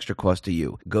no extra cost to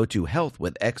you. Go to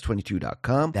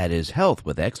healthwithx22.com. That is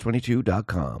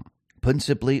healthwithx22.com. Put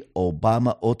simply,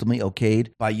 Obama ultimately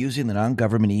okayed by using the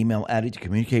non-government email Addy to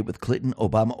communicate with Clinton.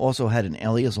 Obama also had an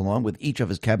alias along with each of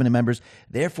his cabinet members.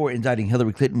 Therefore, indicting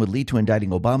Hillary Clinton would lead to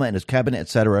indicting Obama and his cabinet,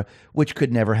 etc., which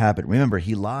could never happen. Remember,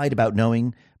 he lied about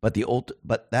knowing, but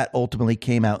that ultimately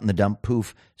came out in the dump.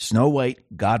 Poof. Snow White,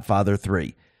 Godfather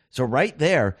 3. So right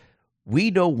there, we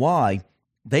know why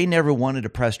they never wanted to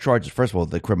press charges. First of all,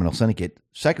 the criminal syndicate.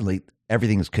 Secondly,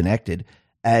 everything is connected.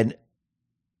 And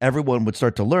everyone would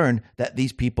start to learn that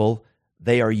these people,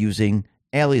 they are using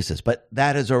aliases. But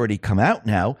that has already come out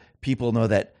now. People know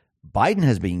that Biden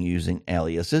has been using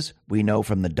aliases. We know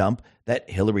from the dump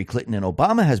that Hillary Clinton and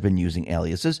Obama has been using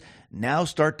aliases. Now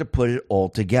start to put it all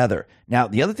together. Now,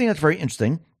 the other thing that's very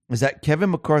interesting, is that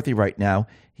Kevin McCarthy right now,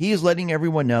 he is letting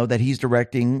everyone know that he's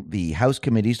directing the House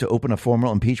committees to open a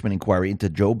formal impeachment inquiry into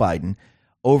Joe Biden.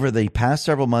 Over the past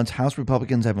several months, House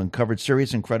Republicans have uncovered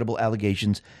serious and credible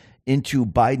allegations into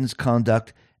Biden's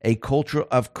conduct, a culture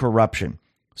of corruption.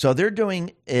 So they're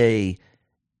doing a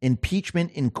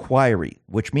impeachment inquiry,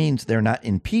 which means they're not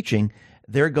impeaching.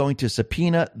 They're going to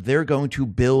subpoena. They're going to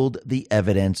build the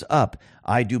evidence up.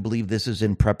 I do believe this is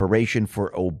in preparation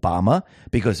for Obama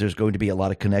because there's going to be a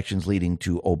lot of connections leading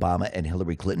to Obama and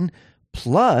Hillary Clinton.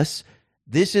 Plus,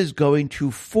 this is going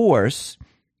to force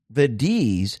the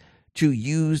D's to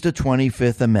use the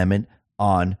 25th Amendment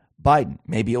on Biden.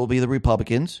 Maybe it will be the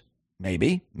Republicans.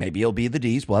 Maybe it'll be the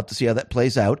D's. We'll have to see how that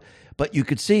plays out. But you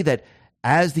could see that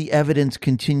as the evidence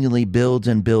continually builds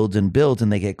and builds and builds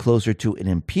and they get closer to an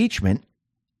impeachment,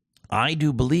 I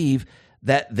do believe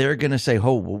that they're going to say,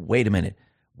 oh, well, wait a minute.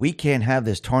 We can't have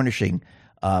this tarnishing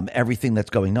everything that's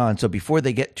going on. So before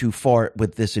they get too far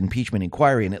with this impeachment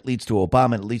inquiry and it leads to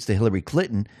Obama and it leads to Hillary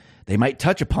Clinton, they might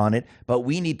touch upon it, but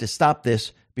we need to stop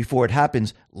this before it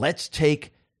happens. Let's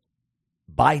take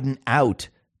Biden out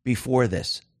before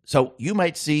this. So you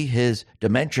might see his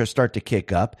dementia start to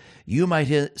kick up. You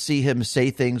might see him say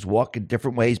things, walk in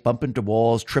different ways, bump into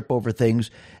walls, trip over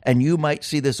things. And you might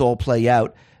see this all play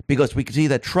out because we can see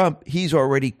that Trump, he's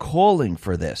already calling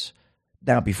for this.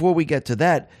 Now, before we get to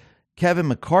that, Kevin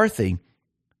McCarthy,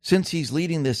 since he's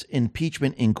leading this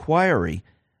impeachment inquiry,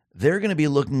 they're going to be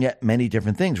looking at many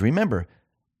different things. Remember,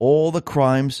 all the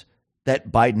crimes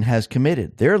that Biden has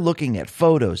committed. They're looking at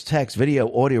photos, text,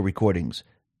 video, audio recordings,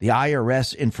 the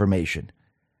IRS information.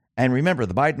 And remember,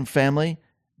 the Biden family,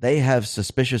 they have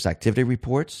suspicious activity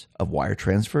reports of wire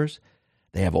transfers.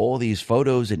 They have all these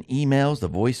photos and emails, the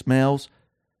voicemails.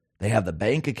 They have the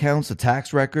bank accounts, the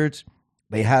tax records.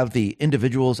 They have the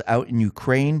individuals out in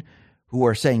Ukraine who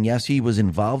are saying, yes, he was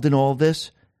involved in all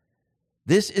this.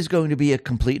 This is going to be a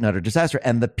complete and utter disaster.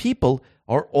 And the people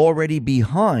are already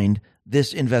behind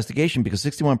this investigation because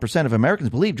 61% of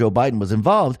Americans believe Joe Biden was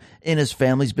involved in his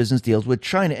family's business deals with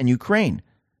China and Ukraine.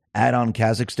 Add on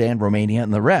Kazakhstan, Romania,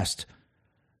 and the rest.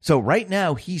 So right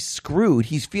now, he's screwed.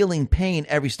 He's feeling pain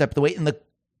every step of the way in the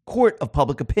court of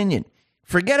public opinion.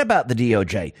 Forget about the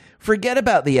DOJ. Forget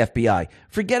about the FBI.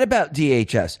 Forget about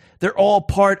DHS. They're all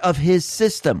part of his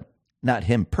system. Not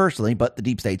him personally, but the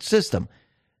deep state system.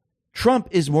 Trump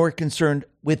is more concerned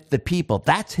with the people.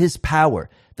 That's his power.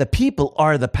 The people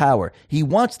are the power. He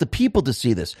wants the people to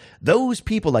see this. Those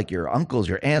people like your uncles,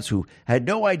 your aunts who had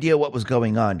no idea what was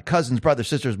going on, cousins, brothers,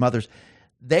 sisters, mothers,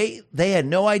 they had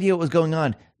no idea what was going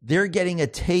on. They're getting a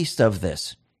taste of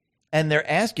this. And they're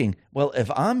asking, well,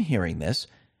 if I'm hearing this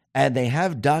and they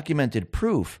have documented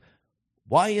proof,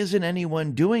 why isn't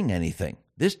anyone doing anything?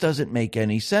 This doesn't make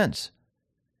any sense.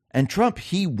 And Trump,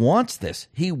 he wants this.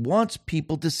 He wants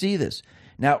people to see this.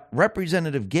 Now,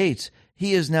 Representative Gates,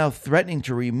 he is now threatening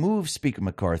to remove Speaker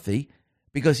McCarthy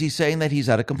because he's saying that he's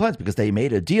out of compliance because they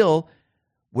made a deal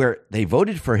where they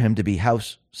voted for him to be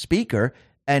House Speaker.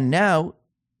 And now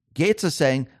Gates is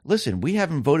saying, listen, we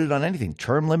haven't voted on anything,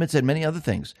 term limits and many other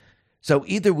things. So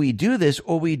either we do this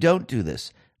or we don't do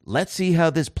this. Let's see how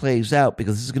this plays out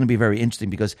because this is going to be very interesting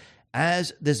because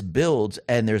as this builds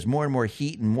and there's more and more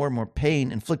heat and more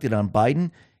pain inflicted on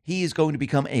Biden, he is going to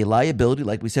become a liability,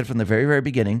 like we said from the very, very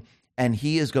beginning, and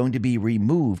he is going to be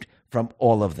removed from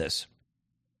all of this.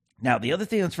 Now, the other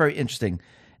thing that's very interesting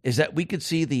is that we could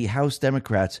see the House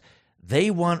Democrats,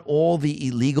 they want all the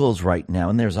illegals right now,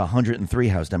 and there's 103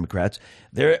 House Democrats.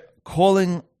 They're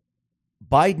calling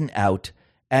Biden out,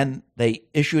 and they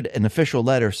issued an official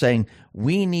letter saying,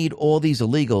 we need all these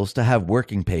illegals to have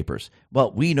working papers.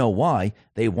 Well, we know why.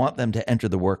 They want them to enter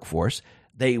the workforce.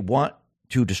 They want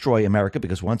to destroy America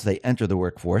because once they enter the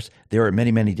workforce, there are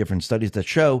many, many different studies that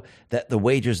show that the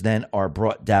wages then are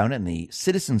brought down and the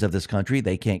citizens of this country,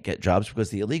 they can't get jobs because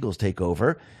the illegals take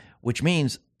over, which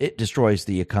means it destroys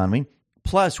the economy.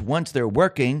 Plus, once they're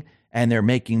working and they're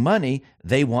making money,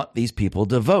 they want these people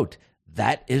to vote.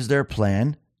 That is their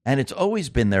plan, and it's always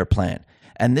been their plan.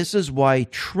 And this is why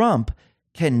Trump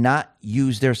cannot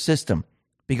use their system.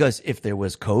 Because if there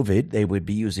was COVID, they would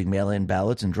be using mail-in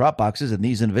ballots and drop boxes, and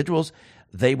these individuals,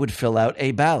 they would fill out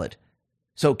a ballot.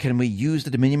 So can we use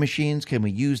the Dominion machines? Can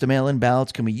we use the mail-in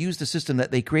ballots? Can we use the system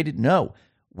that they created? No.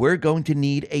 We're going to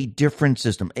need a different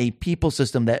system, a people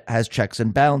system that has checks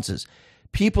and balances.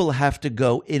 People have to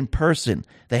go in person.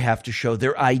 They have to show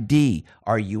their ID.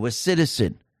 Are you a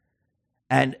citizen?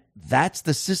 And that's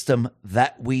the system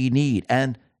that we need.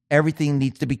 And everything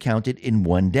needs to be counted in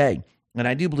one day. And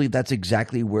I do believe that's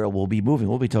exactly where we'll be moving.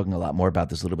 We'll be talking a lot more about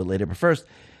this a little bit later. But first,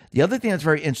 the other thing that's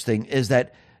very interesting is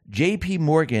that J.P.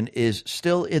 Morgan is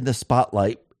still in the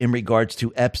spotlight in regards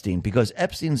to Epstein, because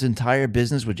Epstein's entire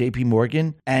business with JP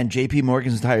Morgan and JP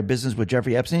Morgan's entire business with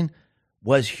Jeffrey Epstein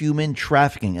was human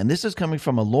trafficking. And this is coming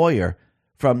from a lawyer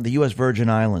from the U.S.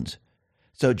 Virgin Islands.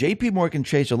 So JP Morgan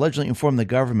Chase allegedly informed the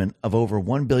government of over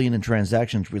 $1 billion in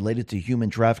transactions related to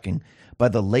human trafficking by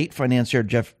the late financier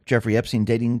Jeffrey Epstein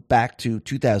dating back to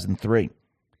 2003.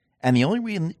 And the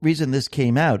only reason this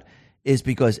came out is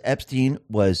because Epstein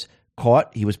was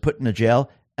caught, he was put in a jail,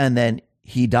 and then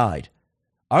he died.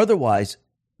 Otherwise,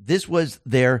 this was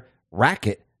their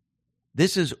racket.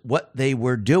 This is what they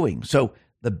were doing. So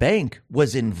the bank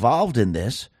was involved in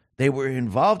this. They were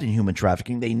involved in human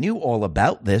trafficking. They knew all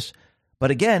about this.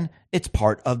 But again, it's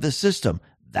part of the system.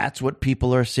 That's what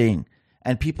people are seeing.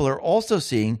 And people are also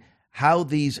seeing how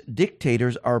these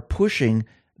dictators are pushing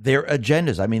their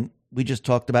agendas. I mean, we just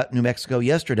talked about New Mexico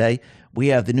yesterday. We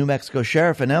have the New Mexico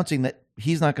sheriff announcing that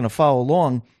he's not going to follow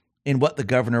along in what the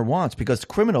governor wants because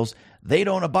criminals, they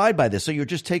don't abide by this. So you're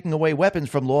just taking away weapons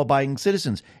from law-abiding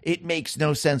citizens. It makes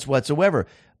no sense whatsoever.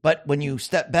 But when you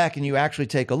step back and you actually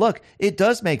take a look, it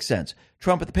does make sense.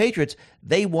 Trump and the Patriots,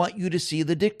 they want you to see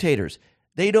the dictators.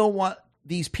 They don't want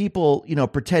these people,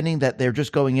 pretending that they're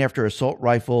just going after assault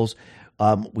rifles.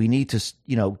 We need to,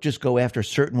 just go after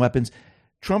certain weapons.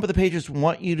 Trump and the Patriots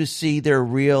want you to see their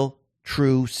real,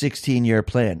 true 16-year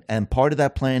plan. And part of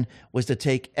that plan was to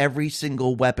take every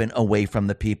single weapon away from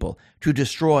the people, to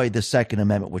destroy the Second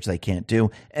Amendment, which they can't do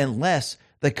unless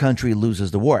the country loses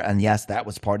the war. And yes, that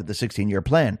was part of the 16-year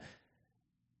plan.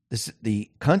 The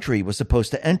country was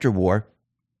supposed to enter war.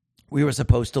 We were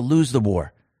supposed to lose the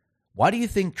war. Why do you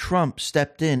think Trump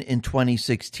stepped in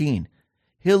 2016?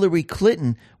 Hillary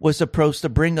Clinton was supposed to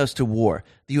bring us to war.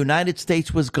 The United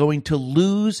States was going to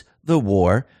lose the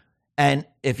war. And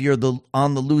if you're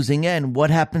on the losing end, what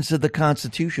happens to the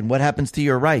Constitution? What happens to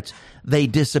your rights? They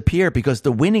disappear because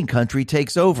the winning country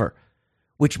takes over,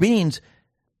 which means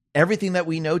everything that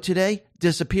we know today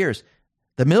disappears.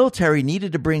 The military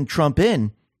needed to bring Trump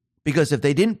in because if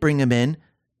they didn't bring him in,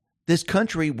 this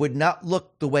country would not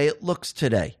look the way it looks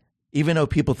today, even though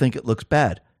people think it looks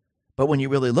bad. But when you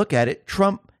really look at it,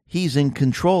 Trump, he's in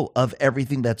control of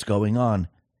everything that's going on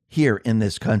here in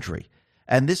this country.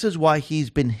 And this is why he's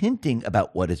been hinting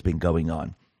about what has been going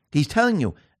on. He's telling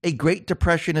you a Great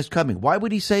Depression is coming. Why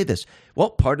would he say this?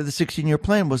 Well, part of the 16-year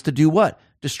plan was to do what?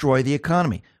 Destroy the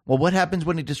economy. Well, what happens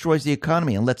when he destroys the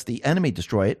economy and lets the enemy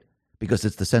destroy it? Because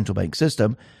it's the central bank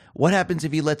system. What happens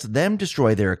if he lets them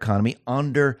destroy their economy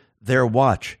under their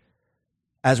watch?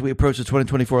 As we approach the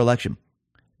 2024 election,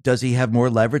 does he have more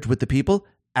leverage with the people?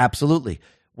 Absolutely.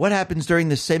 What happens during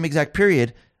the same exact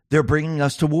period? They're bringing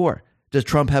us to war. Does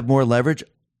Trump have more leverage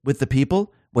with the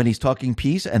people when he's talking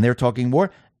peace and they're talking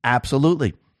war?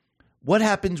 Absolutely. What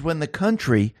happens when the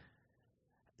country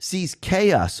sees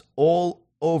chaos all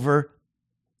over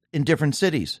in different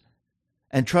cities?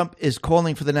 And Trump is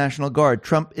calling for the National Guard.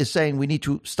 Trump is saying we need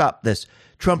to stop this.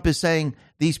 Trump is saying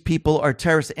these people are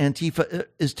terrorists. Antifa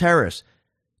is terrorists.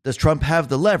 Does Trump have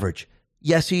the leverage?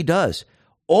 Yes, he does.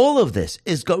 All of this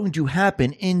is going to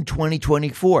happen in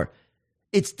 2024.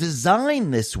 It's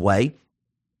designed this way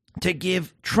to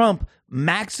give Trump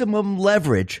maximum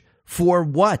leverage for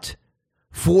what?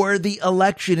 For the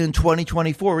election in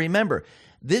 2024. Remember,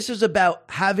 this is about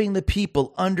having the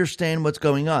people understand what's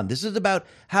going on. This is about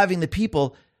having the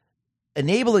people,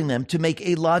 enabling them to make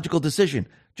a logical decision.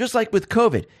 Just like with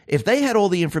COVID, if they had all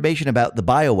the information about the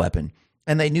bioweapon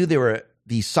and they knew there were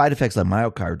these side effects like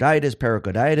myocarditis,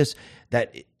 pericarditis,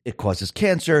 that it causes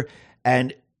cancer,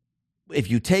 and if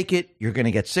you take it, you're going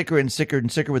to get sicker and sicker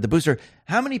and sicker with the booster.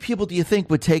 How many people do you think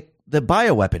would take the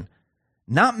bioweapon?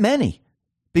 Not many,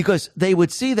 because they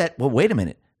would see that, well, wait a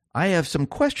minute, I have some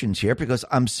questions here because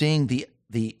I'm seeing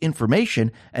the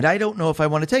information and I don't know if I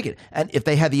want to take it. And if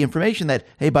they had the information that,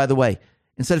 hey, by the way,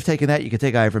 instead of taking that, you could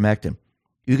take ivermectin.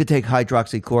 You could take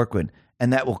hydroxychloroquine,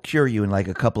 and that will cure you in like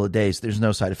a couple of days. There's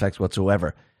no side effects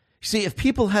whatsoever. See, if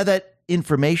people have that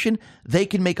information, they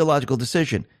can make a logical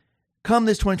decision. Come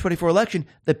this 2024 election,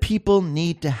 the people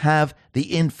need to have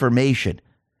the information.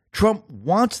 Trump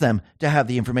wants them to have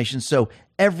the information so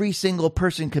every single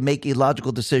person can make a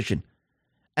logical decision.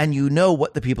 And you know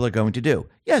what the people are going to do.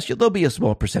 Yes, there'll be a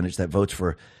small percentage that votes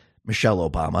for Michelle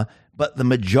Obama, but the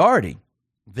majority,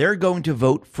 they're going to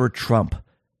vote for Trump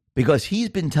because he's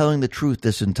been telling the truth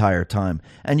this entire time.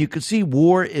 And you can see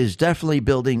war is definitely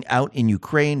building out in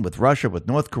Ukraine with Russia, with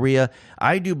North Korea.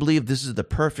 I do believe this is the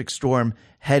perfect storm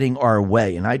heading our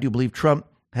way. And I do believe Trump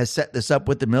has set this up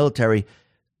with the military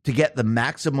to get the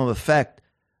maximum effect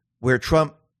where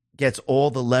Trump gets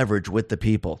all the leverage with the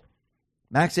people.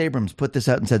 Max Abrams put this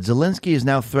out and said, Zelensky is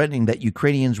now threatening that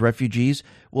Ukrainians refugees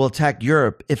will attack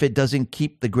Europe if it doesn't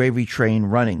keep the gravy train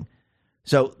running.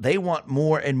 So they want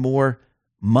more and more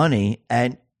money.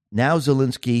 And now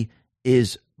Zelensky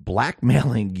is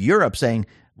blackmailing Europe, saying,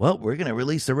 well, we're going to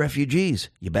release the refugees.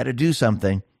 You better do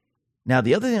something. Now,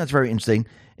 the other thing that's very interesting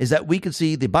is that we could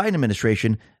see the Biden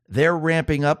administration, they're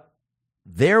ramping up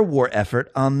their war effort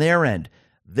on their end.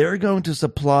 They're going to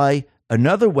supply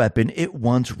another weapon it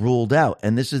once ruled out,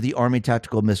 and this is the Army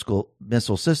Tactical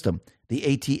Missile System, the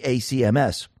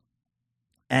ATACMS.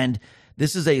 And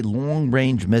this is a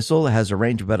long-range missile. It has a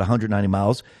range of about 190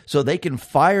 miles, so they can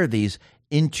fire these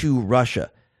into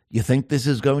Russia. You think this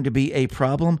is going to be a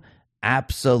problem?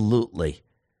 Absolutely.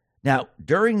 Now,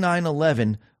 during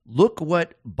 9/11, look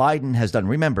what Biden has done.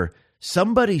 Remember,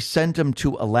 somebody sent him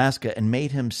to Alaska and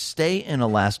made him stay in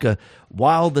Alaska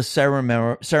while the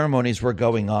ceremonies were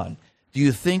going on. Do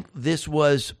you think this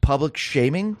was public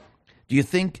shaming? Do you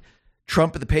think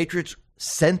Trump and the Patriots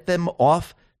sent them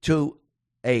off to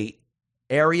a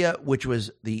area which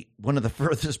was one of the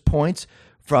furthest points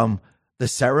from the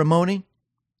ceremony?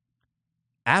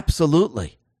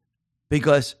 Absolutely.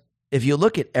 Because if you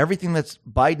look at everything that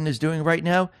Biden is doing right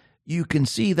now, you can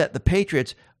see that the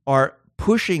Patriots are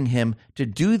pushing him to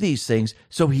do these things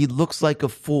so he looks like a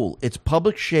fool. It's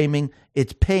public shaming.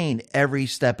 It's pain every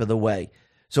step of the way.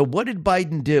 So what did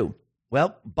Biden do?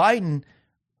 Well, Biden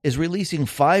is releasing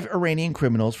 5 Iranian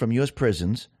criminals from U.S.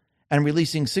 prisons and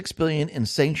releasing $6 billion in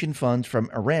sanctioned funds from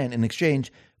Iran in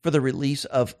exchange for the release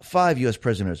of 5 U.S.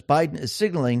 prisoners. Biden is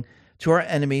signaling to our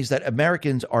enemies that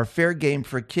Americans are fair game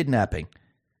for kidnapping.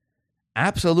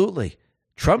 Absolutely.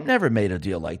 Trump never made a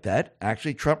deal like that.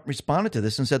 Actually, Trump responded to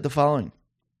this and said the following.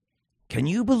 Can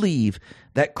you believe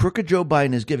that crooked Joe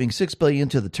Biden is giving $6 billion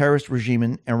to the terrorist regime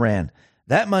in Iran?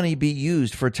 That money be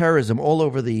used for terrorism all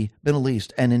over the Middle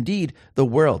East and indeed the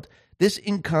world. This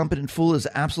incompetent fool is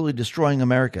absolutely destroying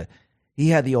America. He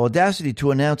had the audacity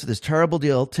to announce this terrible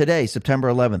deal today, September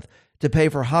 11th, to pay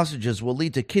for hostages will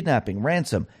lead to kidnapping,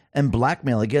 ransom, and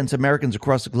blackmail against Americans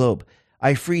across the globe.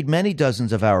 I freed many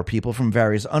dozens of our people from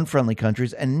various unfriendly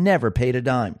countries and never paid a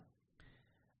dime.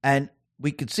 And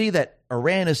we could see that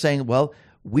Iran is saying, well,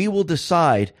 we will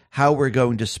decide how we're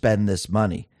going to spend this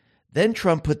money. Then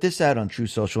Trump put this out on True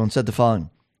Social and said the following.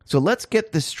 So let's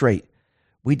get this straight.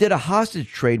 We did a hostage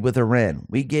trade with Iran.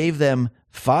 We gave them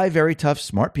 5 very tough,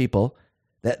 smart people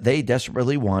that they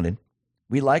desperately wanted.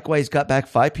 We likewise got back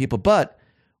 5 people, but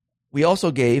we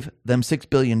also gave them $6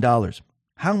 billion.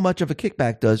 How much of a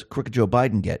kickback does crooked Joe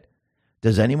Biden get?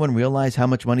 Does anyone realize how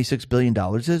much money $6 billion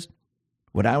is?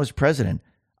 When I was president,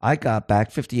 I got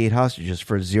back 58 hostages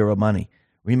for zero money.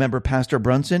 Remember Pastor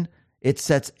Brunson? It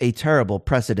sets a terrible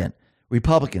precedent.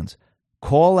 Republicans,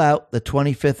 call out the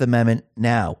 25th Amendment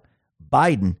now.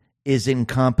 Biden is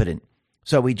incompetent.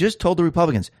 So we just told the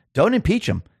Republicans, don't impeach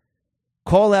him.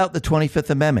 Call out the 25th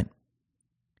Amendment.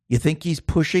 You think he's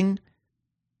pushing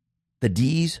the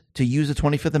D's to use the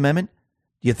 25th Amendment?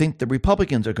 Do you think the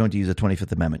Republicans are going to use the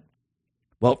 25th Amendment?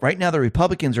 Well, right now the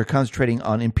Republicans are concentrating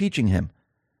on impeaching him.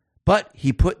 But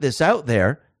he put this out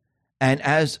there, and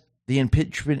as the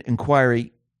impeachment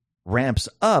inquiry ramps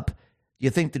up, you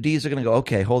think the D's are going to go,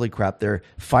 okay, holy crap, they're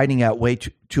finding out way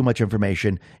too much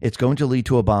information. It's going to lead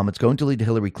to Obama. It's going to lead to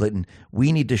Hillary Clinton.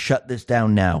 We need to shut this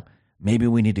down now. Maybe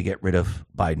we need to get rid of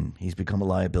Biden. He's become a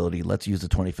liability. Let's use the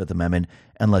 25th Amendment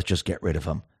and let's just get rid of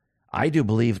him. I do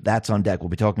believe that's on deck. We'll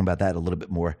be talking about that a little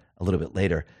bit more a little bit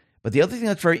later. But the other thing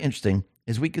that's very interesting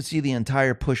is we could see the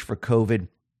entire push for COVID,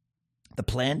 the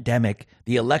pandemic,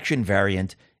 the election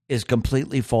variant is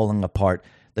completely falling apart.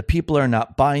 The people are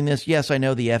not buying this. Yes, I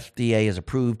know the FDA has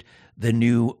approved the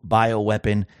new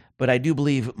bioweapon, but I do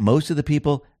believe most of the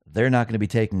people, they're not going to be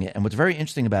taking it. And what's very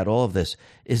interesting about all of this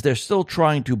is they're still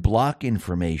trying to block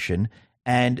information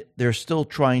and they're still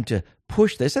trying to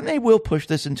push this, and they will push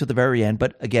this into the very end.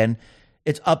 But again,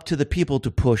 it's up to the people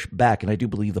to push back, and I do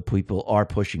believe the people are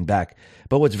pushing back.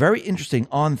 But what's very interesting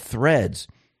on Threads,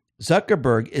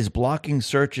 Zuckerberg is blocking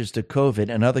searches to COVID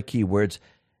and other keywords,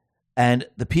 and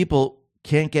the people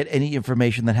can't get any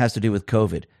information that has to do with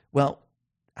COVID. Well,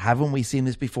 haven't we seen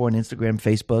this before on Instagram,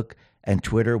 Facebook, and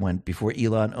Twitter before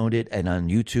Elon owned it, and on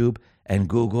YouTube and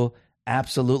Google?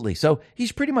 Absolutely. So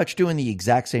he's pretty much doing the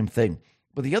exact same thing.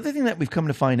 But the other thing that we've come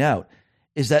to find out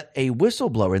is that a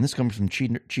whistleblower, and this comes from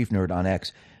Chief Nerd on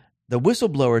X, the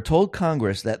whistleblower told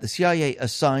Congress that the CIA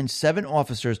assigned 7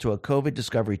 officers to a COVID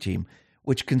discovery team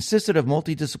which consisted of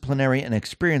multidisciplinary and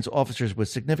experienced officers with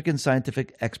significant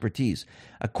scientific expertise.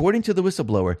 According to the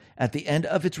whistleblower, at the end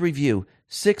of its review,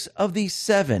 6 of the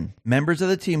 7 members of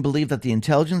the team believed that the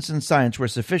intelligence and science were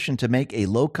sufficient to make a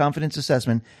low-confidence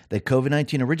assessment that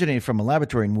COVID-19 originated from a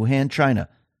laboratory in Wuhan, China.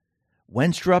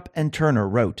 Wenstrup and Turner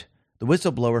wrote, the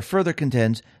whistleblower further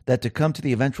contends that to come to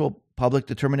the eventual public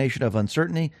determination of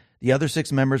uncertainty, the other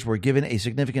 6 members were given a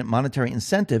significant monetary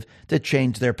incentive to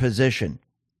change their position.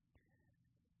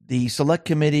 The Select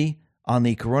Committee on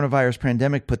the Coronavirus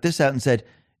Pandemic put this out and said,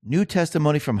 new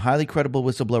testimony from highly credible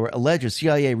whistleblower alleges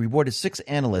CIA rewarded 6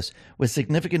 analysts with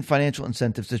significant financial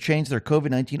incentives to change their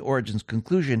COVID-19 origins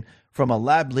conclusion from a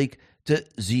lab leak to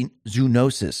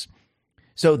zoonosis.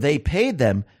 So they paid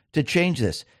them to change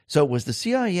this. So was the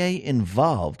CIA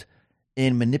involved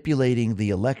in manipulating the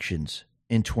elections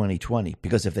in 2020?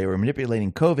 Because if they were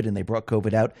manipulating COVID and they brought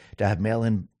COVID out to have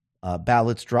mail-in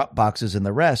ballots, drop boxes, and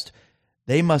the rest,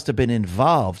 they must have been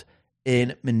involved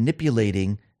in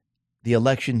manipulating the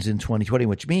elections in 2020,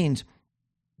 which means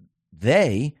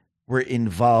they were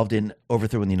involved in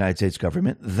overthrowing the United States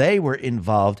government. They were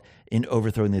involved in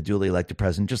overthrowing the duly elected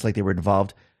president, just like they were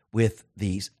involved with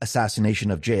the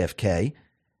assassination of JFK,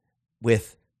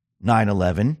 with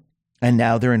 9/11, and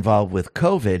now they're involved with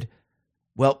COVID.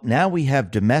 Well, now we have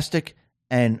domestic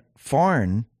and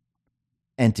foreign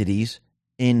entities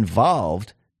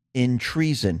involved in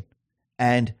treason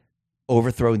and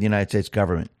overthrowing the United States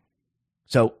government.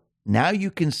 So now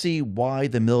you can see why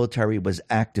the military was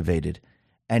activated,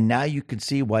 and now you can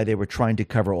see why they were trying to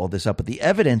cover all this up. But the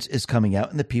evidence is coming out,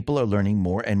 and the people are learning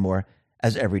more and more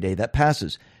as every day that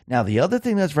passes. Now, the other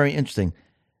thing that's very interesting,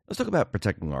 let's talk about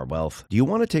protecting our wealth. Do you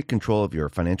want to take control of your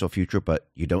financial future, but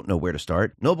you don't know where to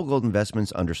start? Noble Gold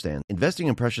Investments understands. Investing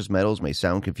in precious metals may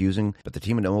sound confusing, but the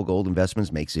team at Noble Gold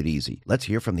Investments makes it easy. Let's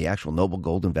hear from the actual Noble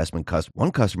Gold Investment customer.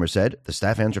 One customer said, the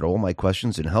staff answered all my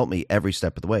questions and helped me every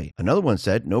step of the way. Another one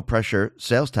said, no pressure,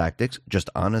 sales tactics, just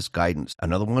honest guidance.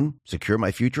 Another one, secure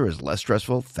my future is less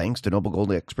stressful thanks to Noble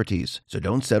Gold expertise. So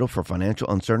don't settle for financial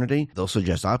uncertainty. They'll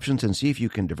suggest options and see if you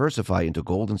can diversify into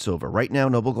gold and silver. Right now,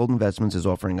 Noble Gold Investments is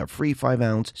offering a free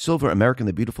 5-ounce silver American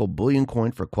the Beautiful bullion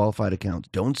coin for qualified accounts.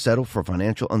 Don't settle for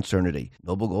financial uncertainty.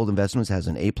 Noble Gold Investments has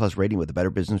an A+ rating with the Better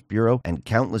Business Bureau and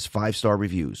countless 5-star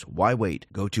reviews. Why wait?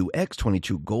 Go to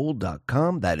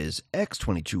x22gold.com. That is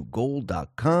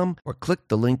x22gold.com, or click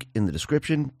the link in the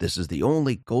description. This is the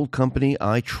only gold company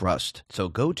I trust. So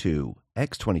go to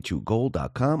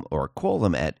x22gold.com or call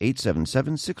them at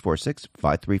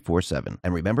 877-646-5347.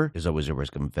 And remember, there's always a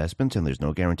risk of investments and there's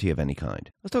no guarantee of any kind.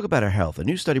 Let's talk about our health. A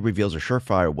new study reveals a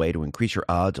surefire way to increase your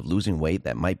odds of losing weight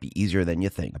that might be easier than you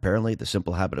think. Apparently, the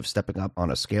simple habit of stepping up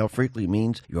on a scale frequently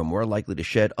means you are more likely to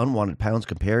shed unwanted pounds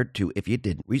compared to if you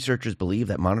didn't. Researchers believe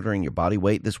that monitoring your body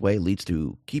weight this way leads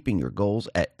to keeping your goals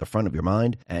at the front of your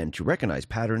mind and to recognize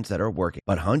patterns that are working.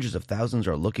 But hundreds of thousands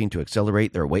are looking to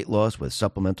accelerate their weight loss with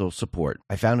supplemental support.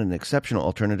 I found an exceptional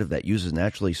alternative that uses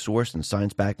naturally sourced and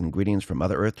science-backed ingredients from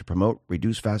Mother Earth to promote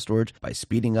reduced fat storage by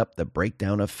speeding up the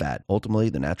breakdown of fat. Ultimately,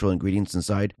 the natural ingredients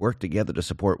inside work together to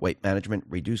support weight management,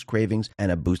 reduce cravings,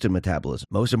 and a boosted metabolism.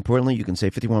 Most importantly, you can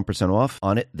save 51% off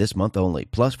on it this month only.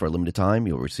 Plus, for a limited time,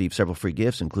 you'll receive several free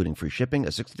gifts, including free shipping, a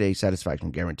 60-day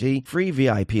satisfaction guarantee, free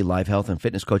VIP live health and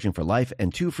fitness coaching for life,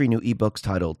 and 2 free new ebooks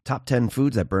titled Top 10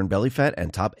 Foods That Burn Belly Fat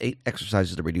and Top 8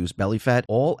 Exercises to Reduce Belly Fat,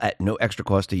 all at no extra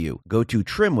cost to you. Go to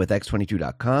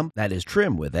trimwithx22.com. That is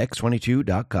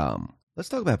trimwithx22.com. Let's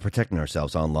talk about protecting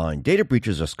ourselves online. Data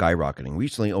breaches are skyrocketing.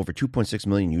 Recently, over 2.6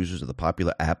 million users of the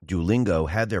popular app Duolingo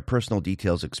had their personal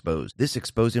details exposed. This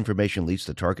exposed information leads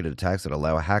to targeted attacks that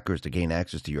allow hackers to gain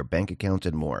access to your bank accounts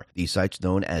and more. These sites,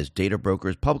 known as data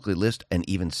brokers, publicly list and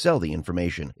even sell the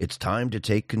information. It's time to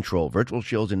take control. Virtual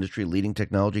Shield's industry-leading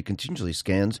technology continually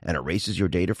scans and erases your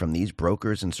data from these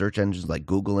brokers and search engines like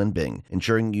Google and Bing,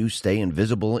 ensuring you stay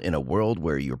invisible in a world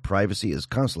where your privacy is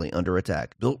constantly under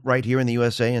attack. Built right here in the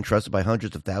USA and trusted by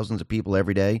hundreds of thousands of people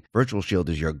every day, Virtual Shield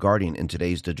is your guardian in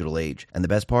today's digital age. And the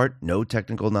best part, no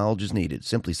technical knowledge is needed.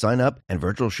 Simply sign up and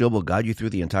Virtual Shield will guide you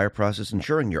through the entire process,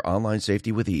 ensuring your online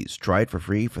safety with ease. Try it for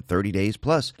free for 30 days,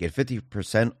 plus get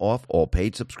 50% off all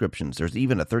paid subscriptions. There's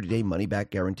even a 30-day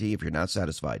money-back guarantee if you're not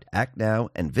satisfied. Act now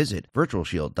and visit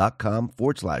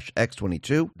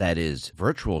virtualshield.com/X22. That is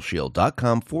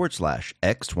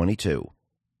virtualshield.com/X22.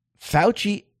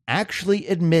 Fauci actually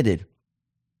admitted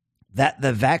that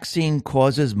the vaccine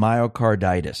causes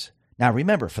myocarditis. Now,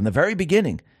 remember, from the very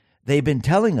beginning, they've been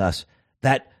telling us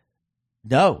that,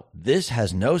 no, this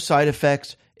has no side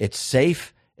effects, it's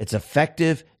safe, it's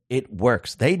effective, it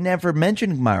works. They never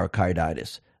mentioned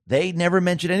myocarditis. They never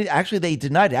mentioned anything. Actually, they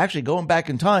denied it. Actually, going back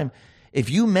in time, if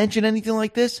you mention anything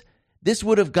like this, this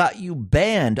would have got you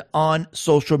banned on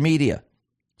social media.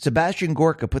 Sebastian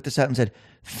Gorka put this out and said,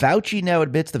 Fauci now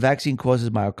admits the vaccine causes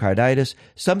myocarditis,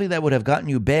 something that would have gotten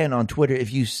you banned on Twitter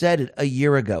if you said it a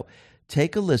year ago.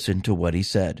 Take a listen to what he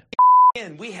said.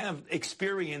 And we have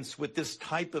experience with this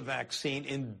type of vaccine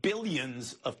in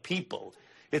billions of people.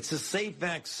 It's a safe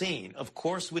vaccine. Of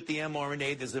course, with the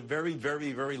mRNA, there's a very,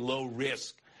 very, very low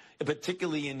risk,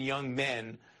 particularly in young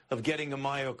men, of getting a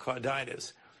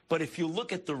myocarditis. But if you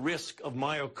look at the risk of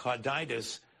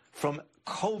myocarditis from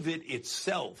COVID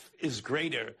itself is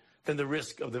greater than the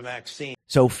risk of the vaccine.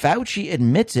 So Fauci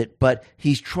admits it, but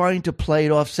he's trying to play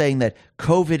it off saying that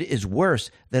COVID is worse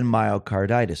than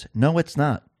myocarditis. No, it's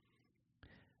not.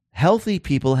 Healthy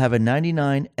people have a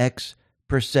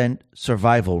 99%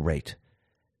 survival rate.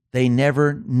 They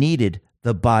never needed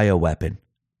the bioweapon.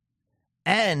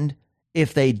 And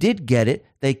if they did get it,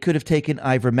 they could have taken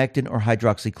ivermectin or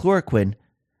hydroxychloroquine,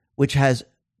 which has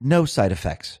no side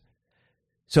effects.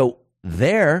 So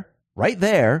right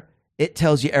there, it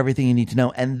tells you everything you need to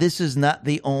know. And this is not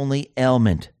the only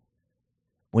ailment.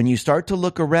 When you start to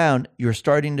look around, you're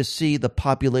starting to see the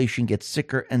population get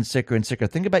sicker and sicker and sicker.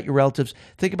 Think about your relatives.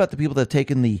 Think about the people that have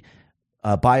taken the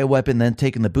bioweapon, then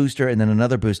taken the booster, and then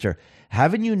another booster.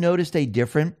 Haven't you noticed a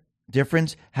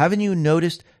difference? Haven't you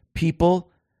noticed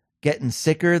people getting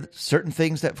sicker, certain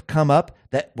things that have come up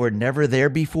that were never there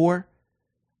before?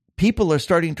 People are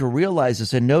starting to realize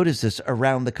this and notice this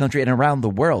around the country and around the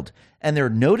world. And they're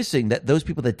noticing that those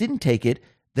people that didn't take it,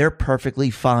 they're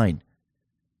perfectly fine.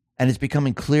 And it's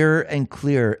becoming clearer and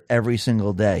clearer every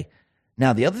single day.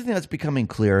 Now, the other thing that's becoming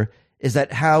clearer is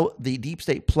that how the deep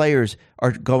state players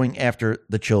are going after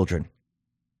the children.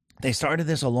 They started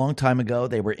this a long time ago.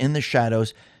 They were in the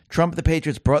shadows. Trump and the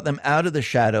Patriots brought them out of the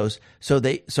shadows so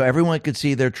everyone could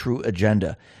see their true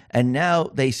agenda. And now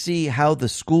they see how the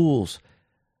school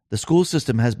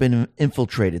system has been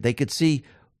infiltrated. They could see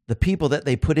the people that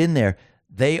they put in there.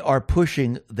 They are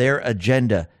pushing their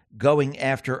agenda, going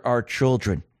after our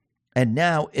children. And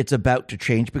now it's about to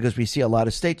change because we see a lot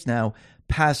of states now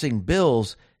passing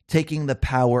bills taking the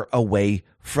power away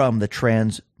from the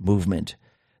trans movement.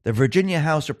 The Virginia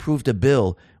House approved a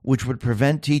bill which would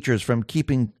prevent teachers from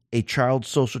keeping a child's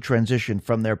social transition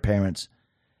from their parents.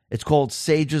 It's called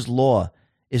Sage's Law.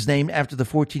 It's named after the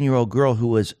 14-year-old girl who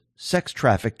was sex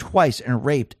trafficked twice and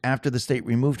raped after the state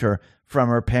removed her from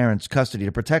her parents' custody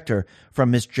to protect her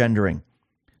from misgendering.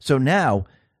 So now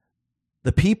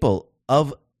the people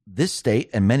of this state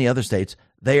and many other states,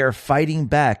 they are fighting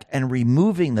back and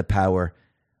removing the power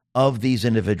of these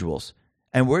individuals.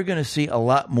 And we're going to see a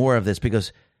lot more of this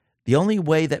because the only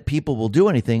way that people will do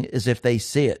anything is if they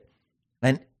see it.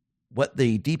 And what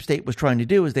the deep state was trying to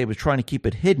do is they were trying to keep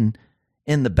it hidden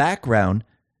in the background,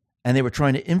 and they were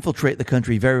trying to infiltrate the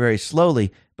country very, very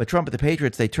slowly. But Trump and the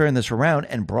Patriots, they turned this around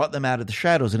and brought them out of the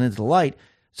shadows and into the light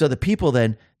so the people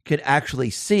then could actually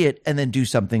see it and then do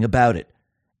something about it.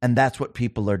 And that's what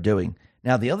people are doing.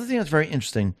 Now, the other thing that's very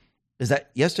interesting is that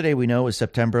yesterday we know is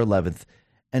September 11th,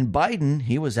 and Biden,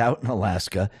 he was out in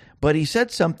Alaska, but he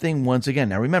said something once again.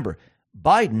 Now, remember,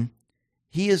 Biden,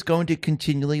 he is going to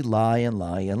continually lie and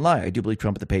lie and lie. I do believe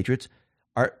Trump and the Patriots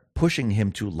are pushing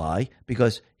him to lie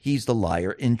because he's the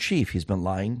liar in chief. He's been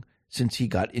lying since he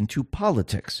got into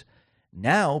politics.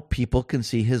 Now people can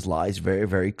see his lies very,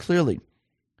 very clearly.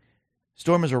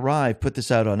 Storm has arrived, put this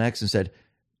out on X and said,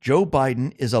 Joe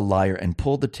Biden is a liar and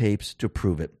pulled the tapes to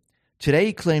prove it. Today,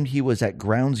 he claimed he was at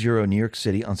Ground Zero in New York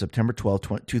City on September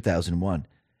 12, 2001.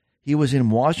 He was in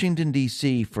Washington,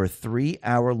 D.C. for a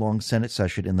 3-hour-long Senate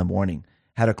session in the morning,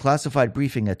 had a classified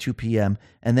briefing at 2 p.m.,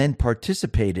 and then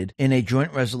participated in a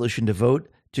joint resolution to vote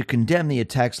to condemn the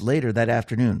attacks later that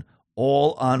afternoon,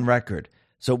 all on record.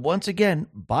 So once again,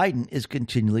 Biden is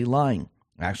continually lying.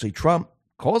 Actually, Trump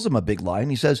calls him a big lie, and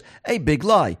he says, hey, big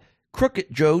lie. Crooked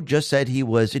Joe just said he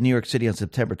was in New York City on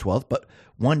September 12th, but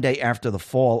one day after the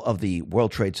fall of the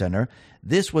World Trade Center,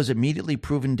 this was immediately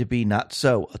proven to be not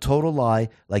so, a total lie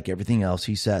like everything else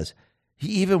he says. He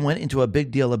even went into a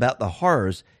big deal about the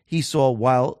horrors he saw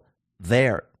while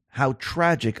there, how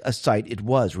tragic a sight it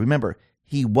was. Remember,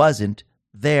 he wasn't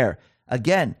there.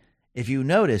 Again, if you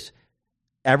notice,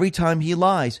 every time he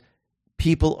lies,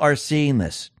 people are seeing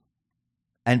this.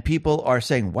 And people are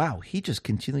saying, wow, he just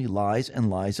continually lies and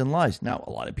lies and lies. Now,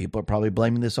 a lot of people are probably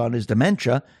blaming this on his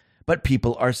dementia, but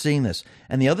people are seeing this.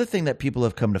 And the other thing that people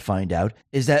have come to find out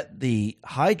is that the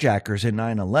hijackers in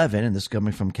 9/11, and this is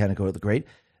coming from Kaneko the Great,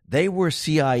 they were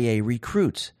CIA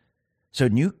recruits. So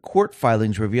new court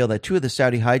filings reveal that 2 of the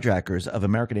Saudi hijackers of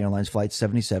American Airlines Flight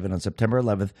 77 on September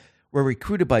 11th were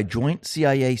recruited by joint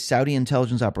CIA-Saudi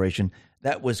intelligence operation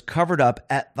that was covered up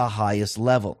at the highest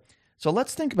level. So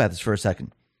let's think about this for a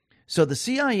second. So the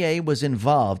CIA was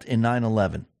involved in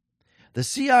 9/11. The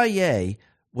CIA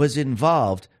was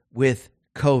involved with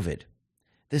COVID.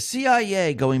 The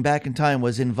CIA, going back in time,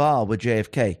 was involved with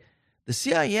JFK. The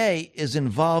CIA is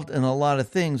involved in a lot of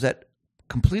things that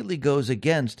completely goes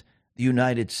against the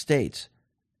United States.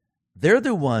 They're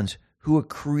the ones who are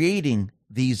creating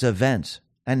these events,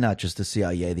 and not just the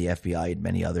CIA, the FBI, and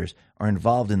many others are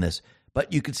involved in this.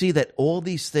 But you can see that all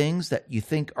these things that you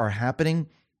think are happening,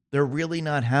 they're really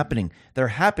not happening. They're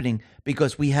happening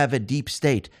because we have a deep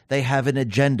state. They have an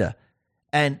agenda,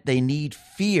 and they need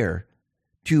fear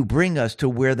to bring us to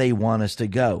where they want us to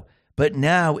go. But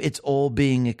now it's all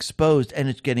being exposed, and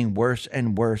it's getting worse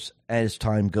and worse as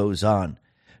time goes on.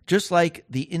 Just like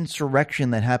the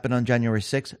insurrection that happened on January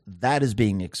 6th, that is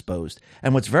being exposed.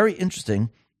 And what's very interesting,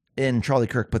 and Charlie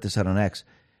Kirk put this out on X,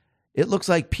 it looks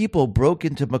like people broke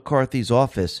into McCarthy's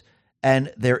office,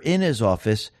 and they're in his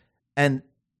office, and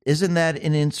isn't that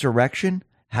an insurrection?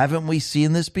 Haven't we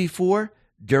seen this before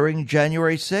during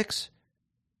January 6th?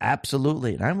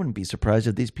 Absolutely. And I wouldn't be surprised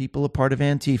if these people are part of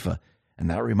Antifa. And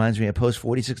that reminds me of Post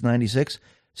 4696,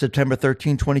 September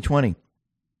 13, 2020.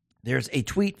 There's a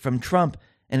tweet from Trump,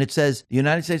 and it says, the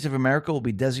United States of America will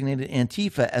be designated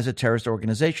Antifa as a terrorist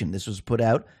organization. This was put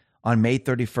out on May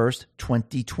 31st,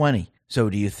 2020. So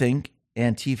do you think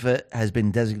Antifa has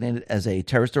been designated as a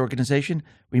terrorist organization?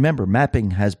 Remember,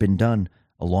 mapping has been done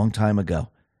a long time ago,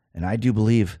 and I do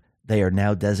believe they are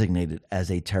now designated as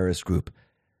a terrorist group.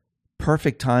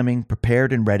 Perfect timing,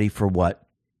 prepared and ready for what?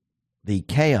 The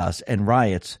chaos and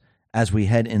riots as we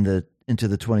head into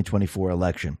the 2024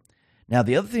 election. Now,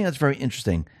 the other thing that's very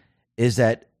interesting is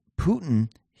that Putin,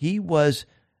 he was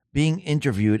being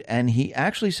interviewed, and he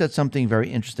actually said something very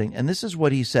interesting, and this is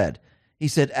what he said. He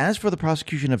said, as for the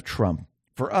prosecution of Trump,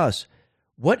 for us,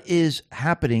 what is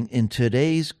happening in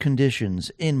today's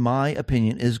conditions, in my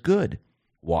opinion, is good.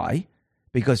 Why?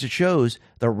 Because it shows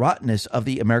the rottenness of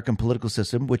the American political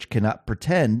system, which cannot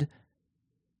pretend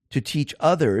to teach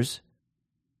others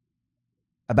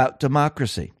about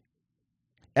democracy.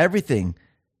 Everything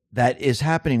that is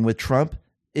happening with Trump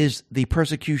is the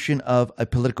persecution of a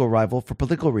political rival for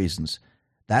political reasons.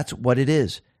 That's what it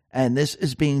is. And this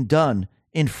is being done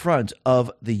in front of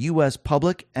the U.S.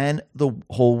 public and the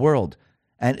whole world.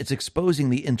 And it's exposing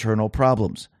the internal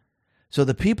problems. So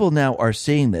the people now are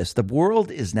seeing this. The world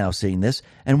is now seeing this.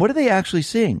 And what are they actually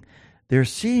seeing? They're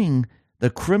seeing the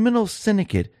criminal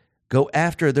syndicate go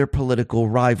after their political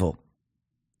rival.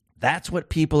 That's what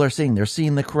people are seeing. They're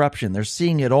seeing the corruption. They're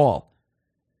seeing it all.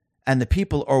 And the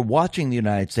people are watching the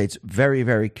United States very,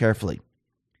 very carefully.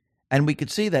 And we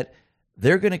could see that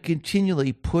they're going to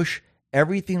continually push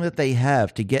everything that they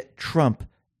have to get Trump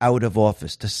out of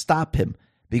office, to stop him,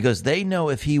 because they know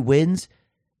if he wins,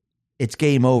 it's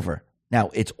game over. Now,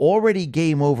 it's already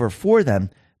game over for them,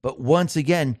 but once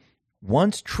again,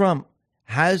 once Trump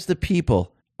has the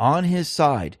people on his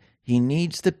side, he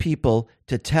needs the people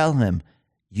to tell him,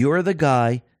 you're the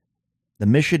guy, the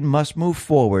mission must move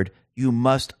forward, you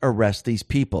must arrest these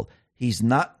people. He's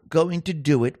not going to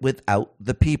do it without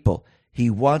the people. He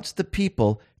wants the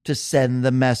people to send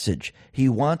the message. He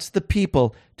wants the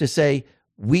people to say,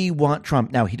 we want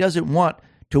Trump. Now, he doesn't want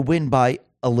to win by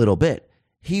a little bit.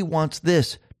 He wants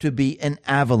this to be an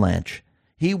avalanche.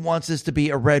 He wants this to be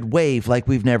a red wave like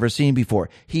we've never seen before.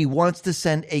 He wants to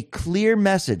send a clear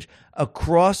message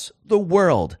across the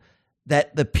world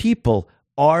that the people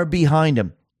are behind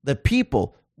him. The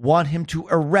people want him to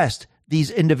arrest these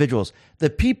individuals.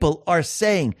 The people are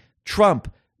saying,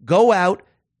 Trump, go out,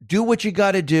 do what you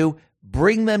got to do,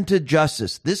 bring them to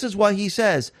justice. This is why he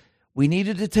says we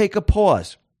needed to take a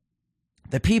pause.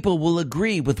 The people will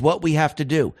agree with what we have to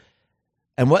do.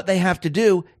 And what they have to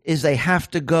do is they have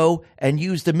to go and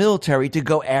use the military to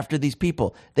go after these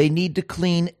people. They need to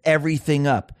clean everything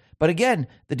up. But again,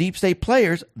 the deep state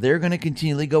players, they're going to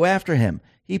continually go after him.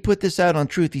 He put this out on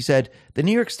Truth. He said, the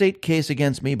New York State case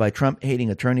against me by Trump-hating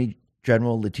Attorney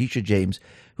General Letitia James,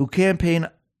 who campaigned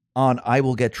on I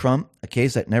Will Get Trump, a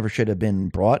case that never should have been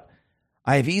brought.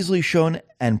 I have easily shown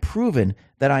and proven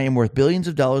that I am worth billions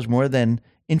of dollars more than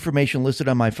information listed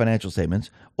on my financial statements,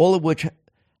 all of which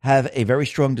have a very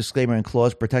strong disclaimer and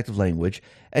clause protective language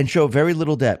and show very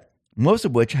little debt, most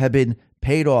of which have been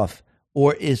paid off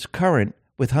or is current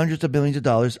with hundreds of millions of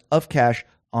dollars of cash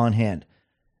on hand.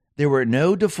 There were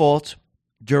no defaults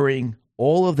during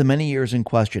all of the many years in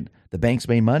question. The banks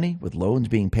made money with loans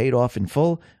being paid off in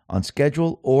full, on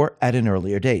schedule, or at an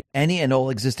earlier date. Any and all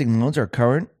existing loans are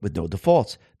current with no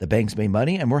defaults. The banks made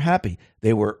money and were happy.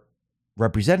 They were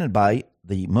represented by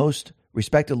the most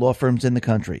respected law firms in the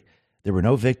country. There were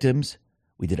no victims.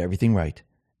 We did everything right.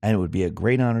 And it would be a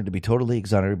great honor to be totally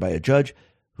exonerated by a judge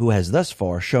who has thus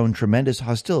far shown tremendous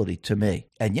hostility to me.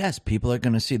 And yes, people are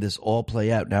going to see this all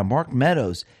play out. Now, Mark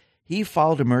Meadows, he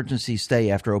filed emergency stay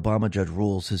after Obama judge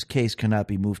rules his case cannot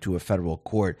be moved to a federal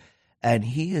court. And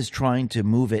he is trying to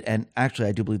move it. And actually,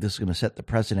 I do believe this is going to set the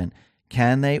precedent.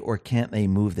 Can they or can't they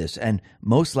move this? And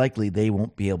most likely they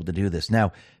won't be able to do this.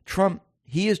 Now, Trump,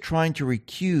 he is trying to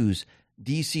recuse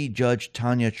D.C. Judge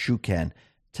Tanya Chutkan.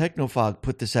 Technofog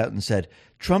put this out and said,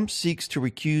 Trump seeks to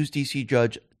recuse D.C.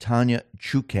 Judge Tanya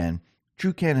Chutkan.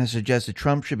 Chutkan has suggested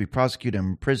Trump should be prosecuted and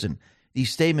imprisoned.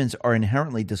 These statements are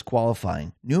inherently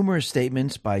disqualifying. Numerous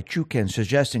statements by Chutkan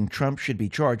suggesting Trump should be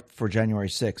charged for January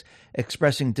 6,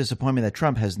 expressing disappointment that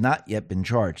Trump has not yet been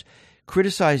charged,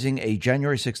 criticizing a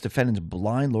January 6 defendant's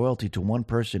blind loyalty to one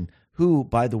person who,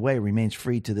 by the way, remains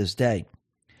free to this day.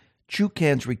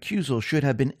 Chutkan's recusal should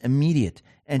have been immediate,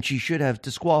 and she should have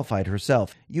disqualified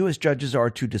herself. U.S. judges are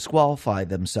to disqualify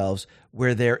themselves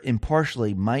where their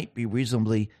impartiality might be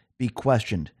reasonably be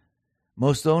questioned.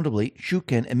 Most notably,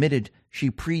 Chutkan admitted she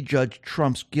prejudged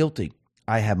Trump's guilty.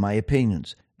 I have my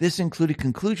opinions. This included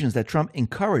conclusions that Trump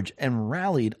encouraged and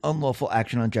rallied unlawful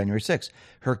action on January 6.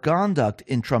 Her conduct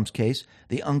in Trump's case,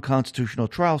 the unconstitutional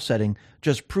trial setting,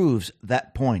 just proves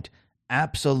that point.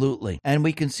 Absolutely. And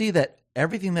we can see that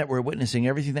everything that we're witnessing,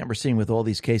 everything that we're seeing with all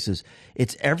these cases,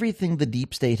 it's everything the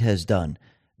deep state has done.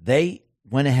 They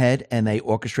went ahead and they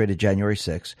orchestrated January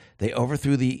 6th. They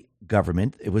overthrew the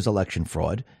government. It was election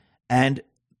fraud. And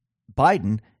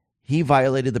Biden, he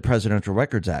violated the Presidential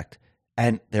Records Act.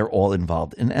 And they're all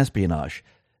involved in espionage.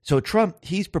 So Trump,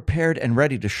 he's prepared and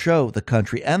ready to show the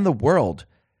country and the world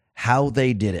how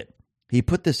they did it. He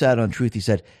put this out on Truth. He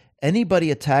said, anybody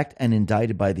attacked and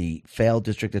indicted by the failed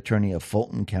district attorney of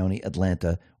Fulton County,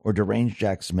 Atlanta, or deranged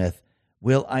Jack Smith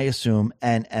will, I assume,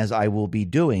 and as I will be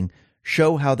doing,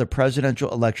 show how the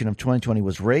presidential election of 2020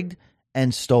 was rigged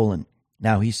and stolen.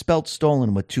 Now, he spelled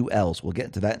stolen with 2 L's. We'll get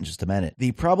into that in just a minute.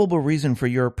 The probable reason for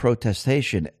your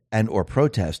protestation and or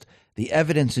protest, the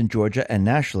evidence in Georgia and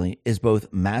nationally, is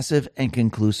both massive and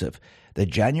conclusive. The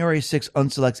January 6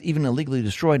 unselects even illegally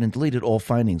destroyed and deleted all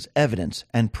findings, evidence,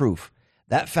 and proof.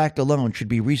 That fact alone should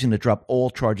be reason to drop all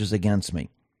charges against me.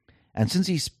 And since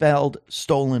he spelled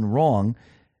stolen wrong,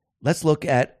 let's look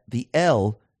at the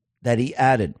L that he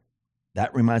added.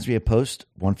 That reminds me of Post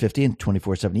 150 and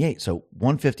 2478. So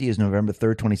 150 is November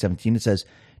 3rd, 2017. It says,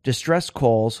 distress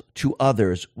calls to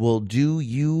others will do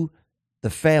you, the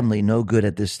family, no good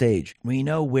at this stage. We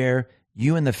know where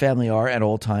you and the family are at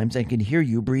all times and can hear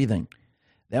you breathing.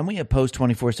 Then we have Post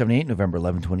 2478, November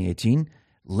 11, 2018.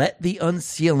 Let the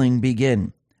unsealing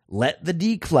begin. Let the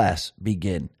declass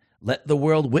begin. Let the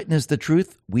world witness the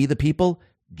truth. We the people,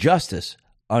 justice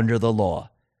under the law.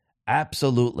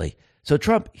 Absolutely. So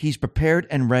Trump, he's prepared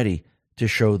and ready to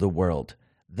show the world.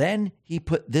 Then he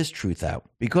put this truth out.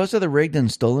 Because of the rigged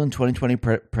and stolen 2020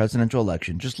 presidential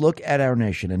election, just look at our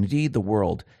nation and indeed the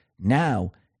world.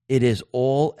 Now it is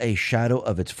all a shadow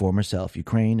of its former self.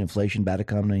 Ukraine, inflation, bad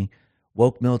economy,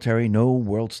 woke military, no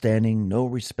world standing, no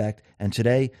respect, and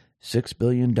today, $6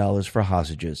 billion for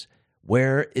hostages.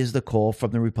 Where is the call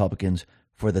from the Republicans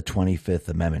for the 25th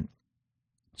Amendment?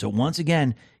 So once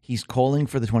again, he's calling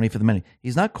for the 25th Amendment.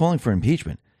 He's not calling for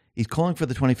impeachment. He's calling for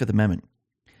the 25th Amendment.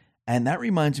 And that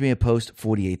reminds me of Post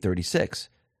 4836.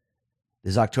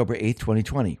 This is October 8th,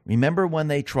 2020. Remember when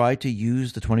they tried to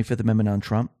use the 25th Amendment on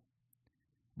Trump?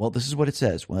 Well, this is what it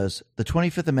says. Was the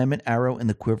 25th Amendment arrow in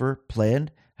the quiver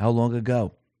planned? How long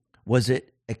ago? Was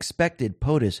it expected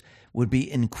POTUS would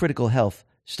be in critical health,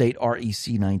 state REC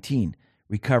 19?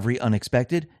 Recovery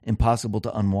unexpected, impossible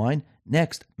to unwind.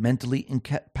 Next, mentally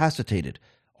incapacitated.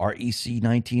 REC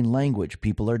 19 language,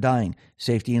 people are dying.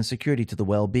 Safety and security to the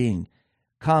well-being.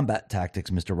 Combat tactics,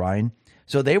 Mr. Ryan.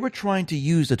 So they were trying to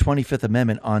use the 25th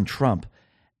Amendment on Trump.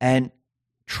 And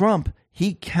Trump,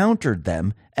 he countered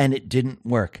them, and it didn't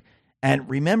work. And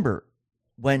remember,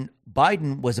 when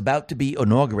Biden was about to be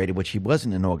inaugurated, which he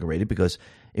wasn't inaugurated because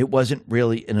it wasn't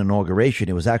really an inauguration,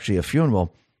 it was actually a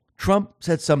funeral, Trump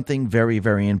said something very,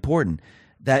 very important,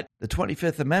 that the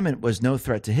 25th Amendment was no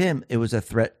threat to him, it was a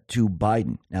threat to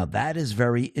Biden. Now, that is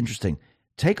very interesting.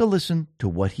 Take a listen to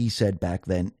what he said back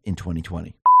then in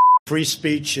 2020. Free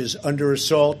speech is under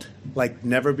assault like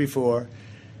never before.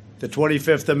 The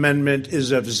 25th Amendment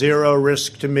is of zero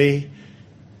risk to me,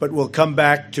 but will come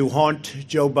back to haunt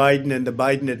Joe Biden and the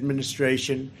Biden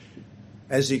administration.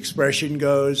 As the expression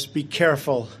goes, be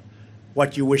careful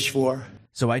what you wish for.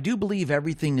 So I do believe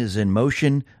everything is in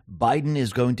motion. Biden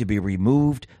is going to be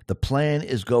removed. The plan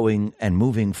is going and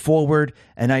moving forward.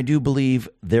 And I do believe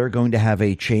they're going to have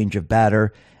a change of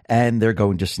batter and they're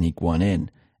going to sneak one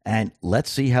in. And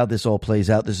let's see how this all plays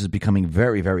out. This is becoming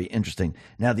very, very interesting.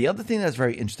 Now, the other thing that's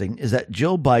very interesting is that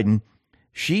Jill Biden,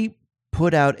 she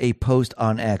put out a post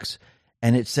on X,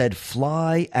 and it said,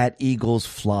 "Fly at Eagles,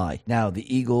 fly." Now,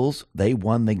 the Eagles, they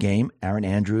won the game. Aaron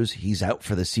Andrews, he's out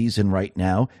for the season right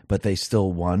now, but they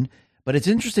still won. But it's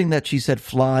interesting that she said,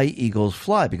 "Fly, Eagles,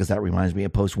 fly," because that reminds me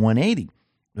of post 180,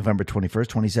 November 21st,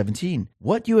 2017.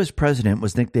 What U.S. president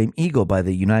was nicknamed Eagle by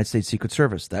the United States Secret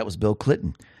Service? That was Bill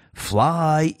Clinton.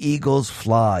 Fly, Eagles,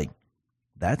 fly.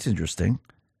 That's interesting.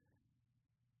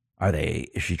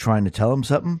 Is she trying to tell him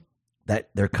something? That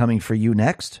they're coming for you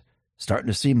next? Starting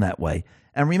to seem that way.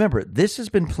 And remember, this has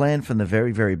been planned from the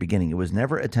very, very beginning. It was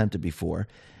never attempted before.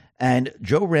 And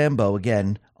Joe Rambo,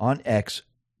 again, on X,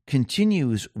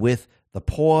 continues with the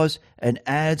pause and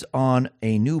adds on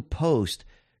a new post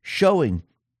showing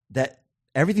that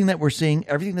everything that we're seeing,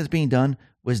 everything that's being done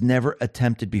was never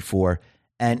attempted before.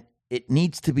 And it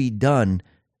needs to be done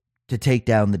to take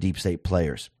down the deep state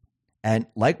players. And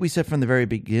like we said from the very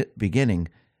beginning,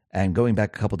 and going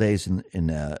back a couple days in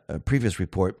a previous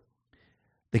report,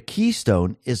 the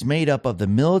keystone is made up of the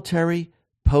military,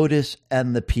 POTUS,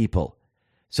 and the people.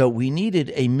 So we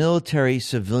needed a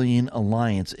military-civilian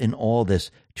alliance in all this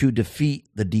to defeat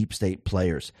the deep state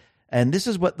players. And this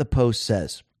is what the post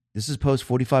says. This is post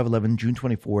 4511, June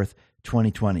 24th,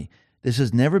 2020. This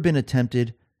has never been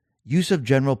attempted. Use of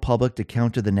general public to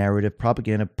counter the narrative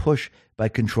propaganda push by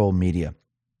control media.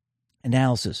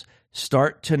 Analysis.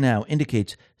 Start to now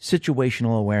indicates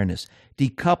situational awareness,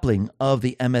 decoupling of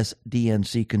the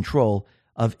MSDNC control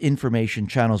of information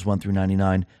channels 1 through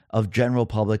 99 of general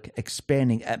public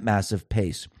expanding at massive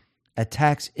pace.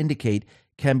 Attacks indicate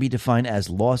can be defined as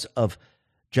loss of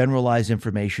generalized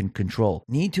information control.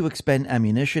 Need to expend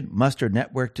ammunition, muster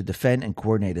network to defend and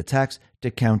coordinate attacks to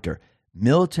counter.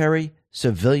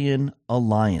 Military-civilian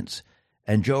alliance.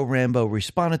 And Joe Rambo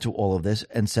responded to all of this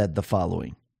and said the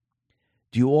following.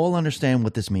 Do you all understand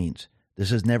what this means? This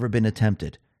has never been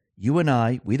attempted. You and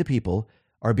I, we the people,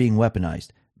 are being weaponized.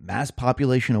 Mass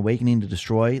population awakening to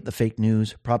destroy the fake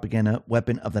news propaganda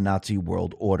weapon of the Nazi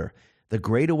world order. The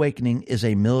Great Awakening is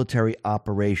a military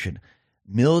operation.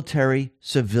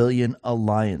 Military-civilian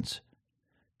alliance.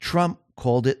 Trump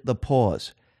called it the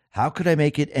pause. How could I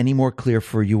make it any more clear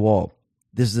for you all?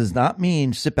 This does not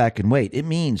mean sit back and wait. It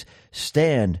means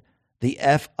stand the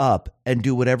F up and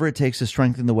do whatever it takes to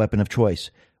strengthen the weapon of choice.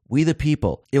 We the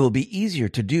people. It will be easier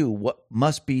to do what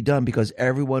must be done because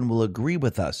everyone will agree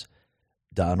with us.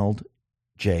 Donald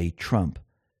J. Trump.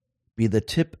 Be the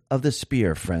tip of the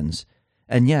spear, friends.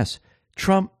 And yes,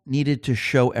 Trump needed to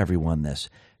show everyone this.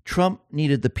 Trump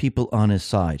needed the people on his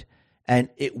side. And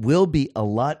it will be a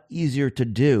lot easier to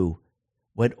do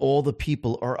when all the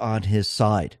people are on his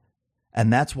side.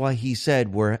 And that's why he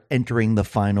said we're entering the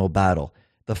final battle.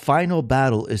 The final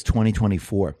battle is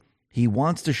 2024. He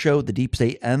wants to show the deep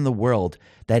state and the world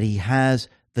that he has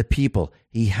the people.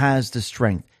 He has the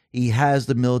strength. He has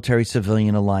the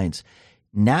military-civilian alliance.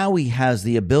 Now he has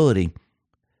the ability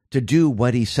to do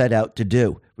what he set out to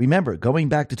do. Remember, going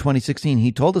back to 2016,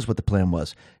 he told us what the plan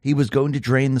was. He was going to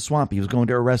drain the swamp. He was going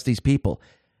to arrest these people.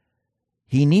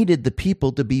 He needed the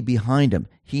people to be behind him.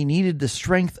 He needed the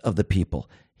strength of the people.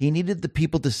 He needed the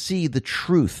people to see the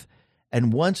truth.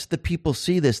 And once the people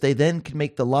see this, they then can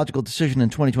make the logical decision in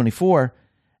 2024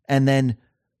 and then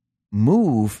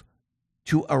move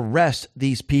to arrest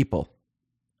these people.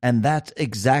 And that's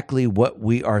exactly what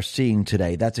we are seeing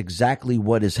today. That's exactly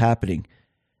what is happening.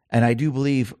 And I do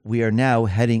believe we are now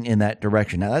heading in that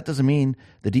direction. Now, that doesn't mean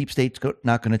the deep state's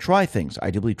not going to try things.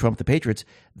 I do believe Trump, the Patriots,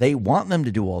 they want them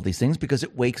to do all these things because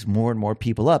it wakes more and more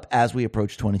people up as we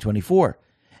approach 2024.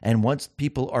 And once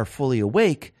people are fully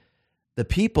awake, the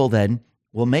people then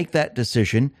will make that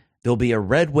decision. There'll be a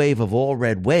red wave of all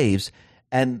red waves,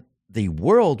 and the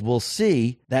world will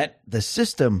see that the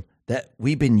system that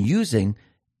we've been using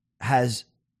has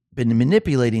been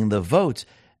manipulating the votes,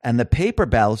 and the paper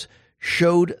ballots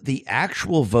showed the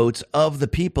actual votes of the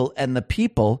people, and the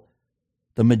people,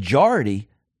 the majority,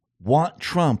 want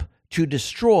Trump to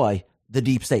destroy the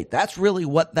deep state. That's really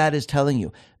what that is telling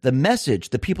you. The message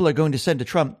the people are going to send to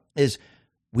Trump is,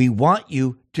 we want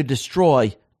you to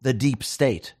destroy the deep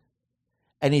state.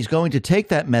 And he's going to take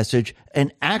that message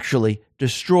and actually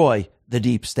destroy the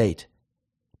deep state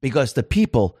because the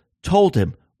people told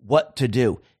him what to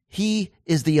do. He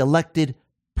is the elected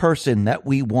person that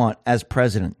we want as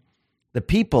president. The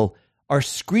people are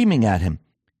screaming at him,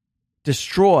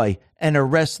 destroy and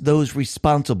arrest those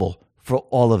responsible for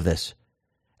all of this.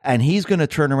 And he's going to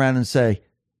turn around and say,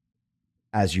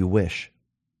 as you wish.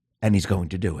 And he's going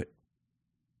to do it.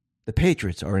 The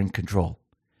Patriots are in control.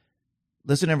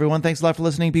 Listen, everyone, thanks a lot for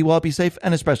listening. Be well, be safe,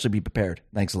 and especially be prepared.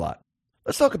 Thanks a lot.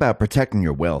 Let's talk about protecting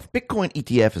your wealth. Bitcoin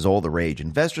ETF is all the rage.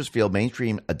 Investors feel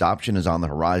mainstream adoption is on the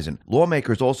horizon.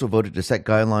 Lawmakers also voted to set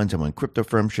guidelines on when crypto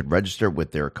firms should register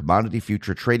with their Commodity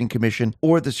Future Trading Commission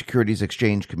or the Securities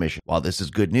Exchange Commission. While this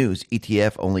is good news,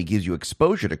 ETF only gives you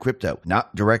exposure to crypto,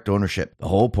 not direct ownership. The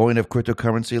whole point of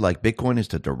cryptocurrency like Bitcoin is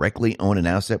to directly own an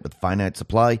asset with finite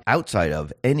supply outside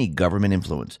of any government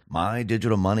influence. My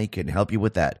Digital Money can help you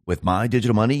with that. With My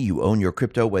Digital Money, you own your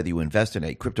crypto whether you invest in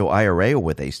a crypto IRA or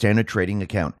with a standard trading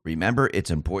account. Remember,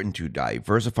 it's important to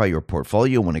diversify your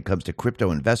portfolio when it comes to crypto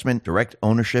investment. Direct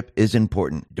ownership is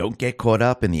important. Don't get caught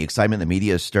up in the excitement the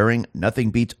media is stirring.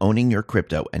 Nothing beats owning your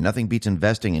crypto, and nothing beats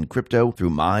investing in crypto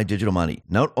through My Digital Money.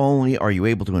 Not only are you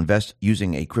able to invest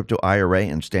using a crypto IRA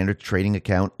and standard trading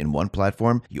account in one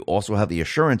platform, you also have the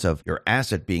assurance of your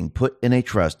asset being put in a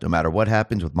trust. No matter what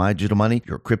happens with My Digital Money,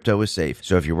 your crypto is safe.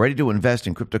 So if you're ready to invest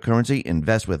in cryptocurrency,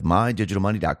 invest with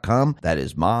MyDigitalMoney.com. That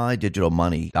is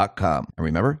MyDigitalMoney.com. And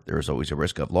remember, there is always a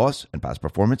risk of loss, and past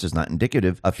performance is not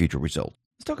indicative of future results.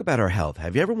 Let's talk about our health.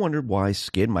 Have you ever wondered why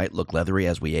skin might look leathery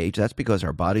as we age? That's because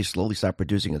our bodies slowly stop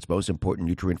producing its most important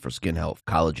nutrient for skin health,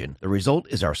 collagen. The result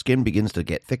is our skin begins to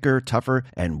get thicker, tougher,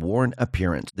 and worn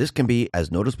appearance. This can be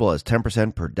as noticeable as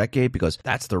 10% per decade because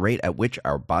that's the rate at which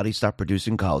our bodies stop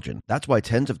producing collagen. That's why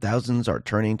tens of thousands are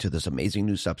turning to this amazing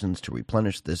new substance to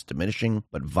replenish this diminishing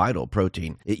but vital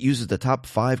protein. It uses the top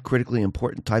 5 critically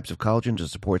important types of collagen to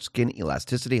support skin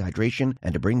elasticity, hydration,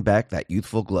 and to bring back that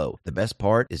youthful glow. The best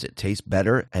part is it tastes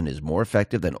better and is more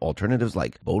effective than alternatives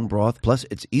like bone broth. Plus,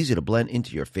 it's easy to blend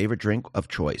into your favorite drink of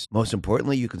choice. Most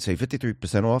importantly, you can save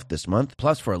 53% off this month.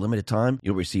 Plus, for a limited time,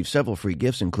 you'll receive several free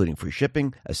gifts, including free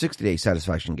shipping, a 60-day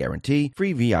satisfaction guarantee,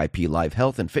 free VIP live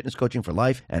health and fitness coaching for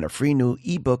life, and a free new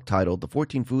ebook titled The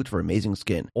 14 Foods for Amazing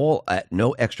Skin, all at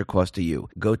no extra cost to you.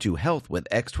 Go to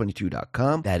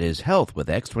healthwithx22.com. That is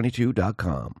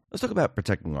healthwithx22.com. Let's talk about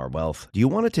protecting our wealth. Do you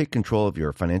want to take control of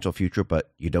your financial future,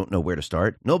 but you don't know where to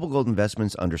start? Noble Gold Investments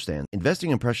understands.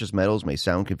 Investing in precious metals may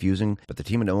sound confusing, but the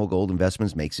team at Noble Gold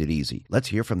Investments makes it easy. Let's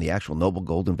hear from the actual Noble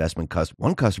Gold Investment customer.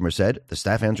 One customer said, "The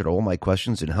staff answered all my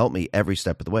questions and helped me every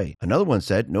step of the way." Another one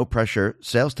said, "No pressure,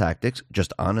 sales tactics,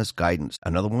 just honest guidance."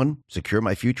 Another one, "Secure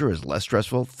my future is less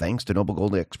stressful thanks to Noble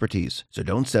Gold expertise." So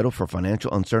don't settle for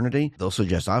financial uncertainty. They'll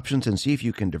suggest options and see if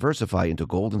you can diversify into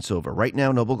gold and silver. Right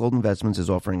now, Noble Gold Investments is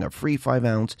offering a free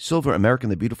 5-ounce silver American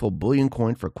the Beautiful bullion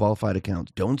coin for qualified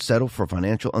accounts. Don't settle for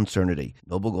financial uncertainty.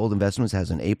 Noble Gold Investments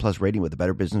has an A+ rating with the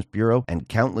Better Business Bureau and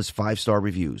countless 5-star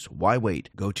reviews. Why wait?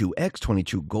 Go to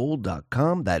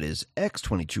x22gold.com. That is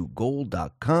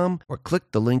x22gold.com, or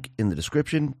click the link in the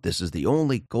description. This is the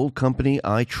only gold company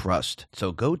I trust.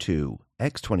 So go to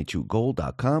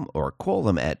x22gold.com or call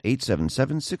them at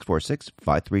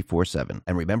 877-646-5347.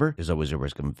 And remember, there's always a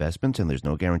risk of investments and there's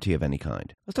no guarantee of any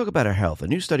kind. Let's talk about our health. A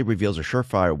new study reveals a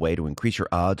surefire way to increase your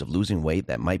odds of losing weight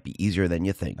that might be easier than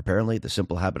you think. Apparently, the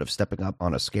simple habit of stepping up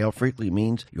on a scale frequently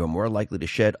means you are more likely to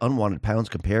shed unwanted pounds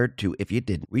compared to if you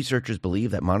didn't. Researchers believe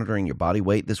that monitoring your body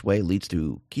weight this way leads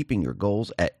to keeping your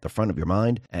goals at the front of your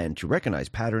mind and to recognize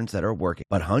patterns that are working.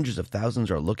 But hundreds of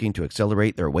thousands are looking to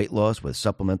accelerate their weight loss with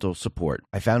supplemental support.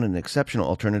 I found an exceptional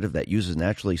alternative that uses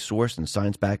naturally sourced and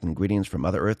science-backed ingredients from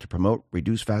Mother Earth to promote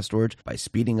reduced fat storage by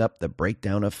speeding up the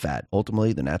breakdown of fat.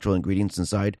 Ultimately, the natural ingredients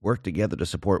inside work together to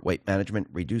support weight management,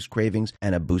 reduce cravings,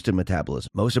 and a boosted metabolism.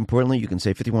 Most importantly, you can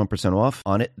save 51% off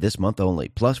on it this month only.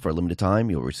 Plus, for a limited time,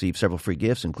 you'll receive several free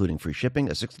gifts, including free shipping,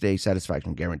 a 60-day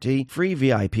satisfaction guarantee, free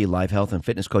VIP live health and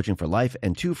fitness coaching for life,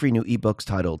 and 2 free new ebooks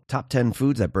titled Top 10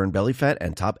 Foods That Burn Belly Fat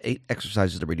and Top 8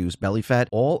 Exercises to Reduce Belly Fat,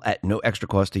 all at no extra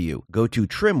cost to you. Go to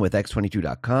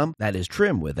trimwithx22.com. That is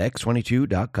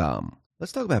trimwithx22.com.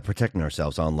 Let's talk about protecting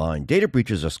ourselves online. Data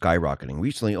breaches are skyrocketing.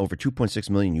 Recently, over 2.6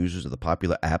 million users of the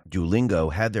popular app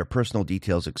Duolingo had their personal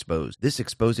details exposed. This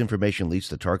exposed information leads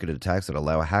to targeted attacks that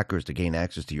allow hackers to gain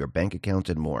access to your bank accounts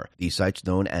and more. These sites,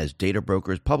 known as data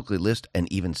brokers, publicly list and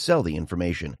even sell the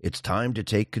information. It's time to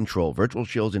take control. Virtual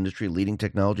Shield's industry-leading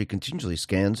technology continuously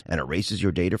scans and erases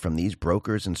your data from these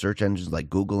brokers and search engines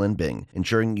like Google and Bing,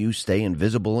 ensuring you stay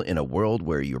invisible in a world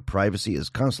where your privacy is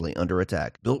constantly under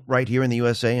attack. Built right here in the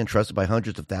USA and trusted by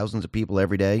hundreds of thousands of people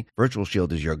every day, Virtual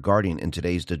Shield is your guardian in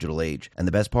today's digital age. And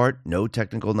the best part, no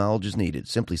technical knowledge is needed.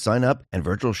 Simply sign up and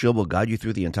Virtual Shield will guide you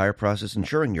through the entire process,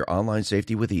 ensuring your online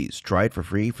safety with ease. Try it for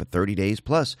free for 30 days,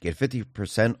 plus get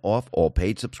 50% off all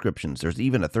paid subscriptions. There's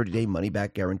even a 30-day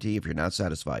money-back guarantee if you're not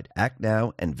satisfied. Act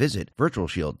now and visit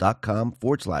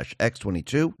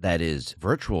virtualshield.com/X22. That is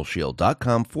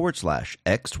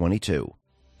virtualshield.com/X22.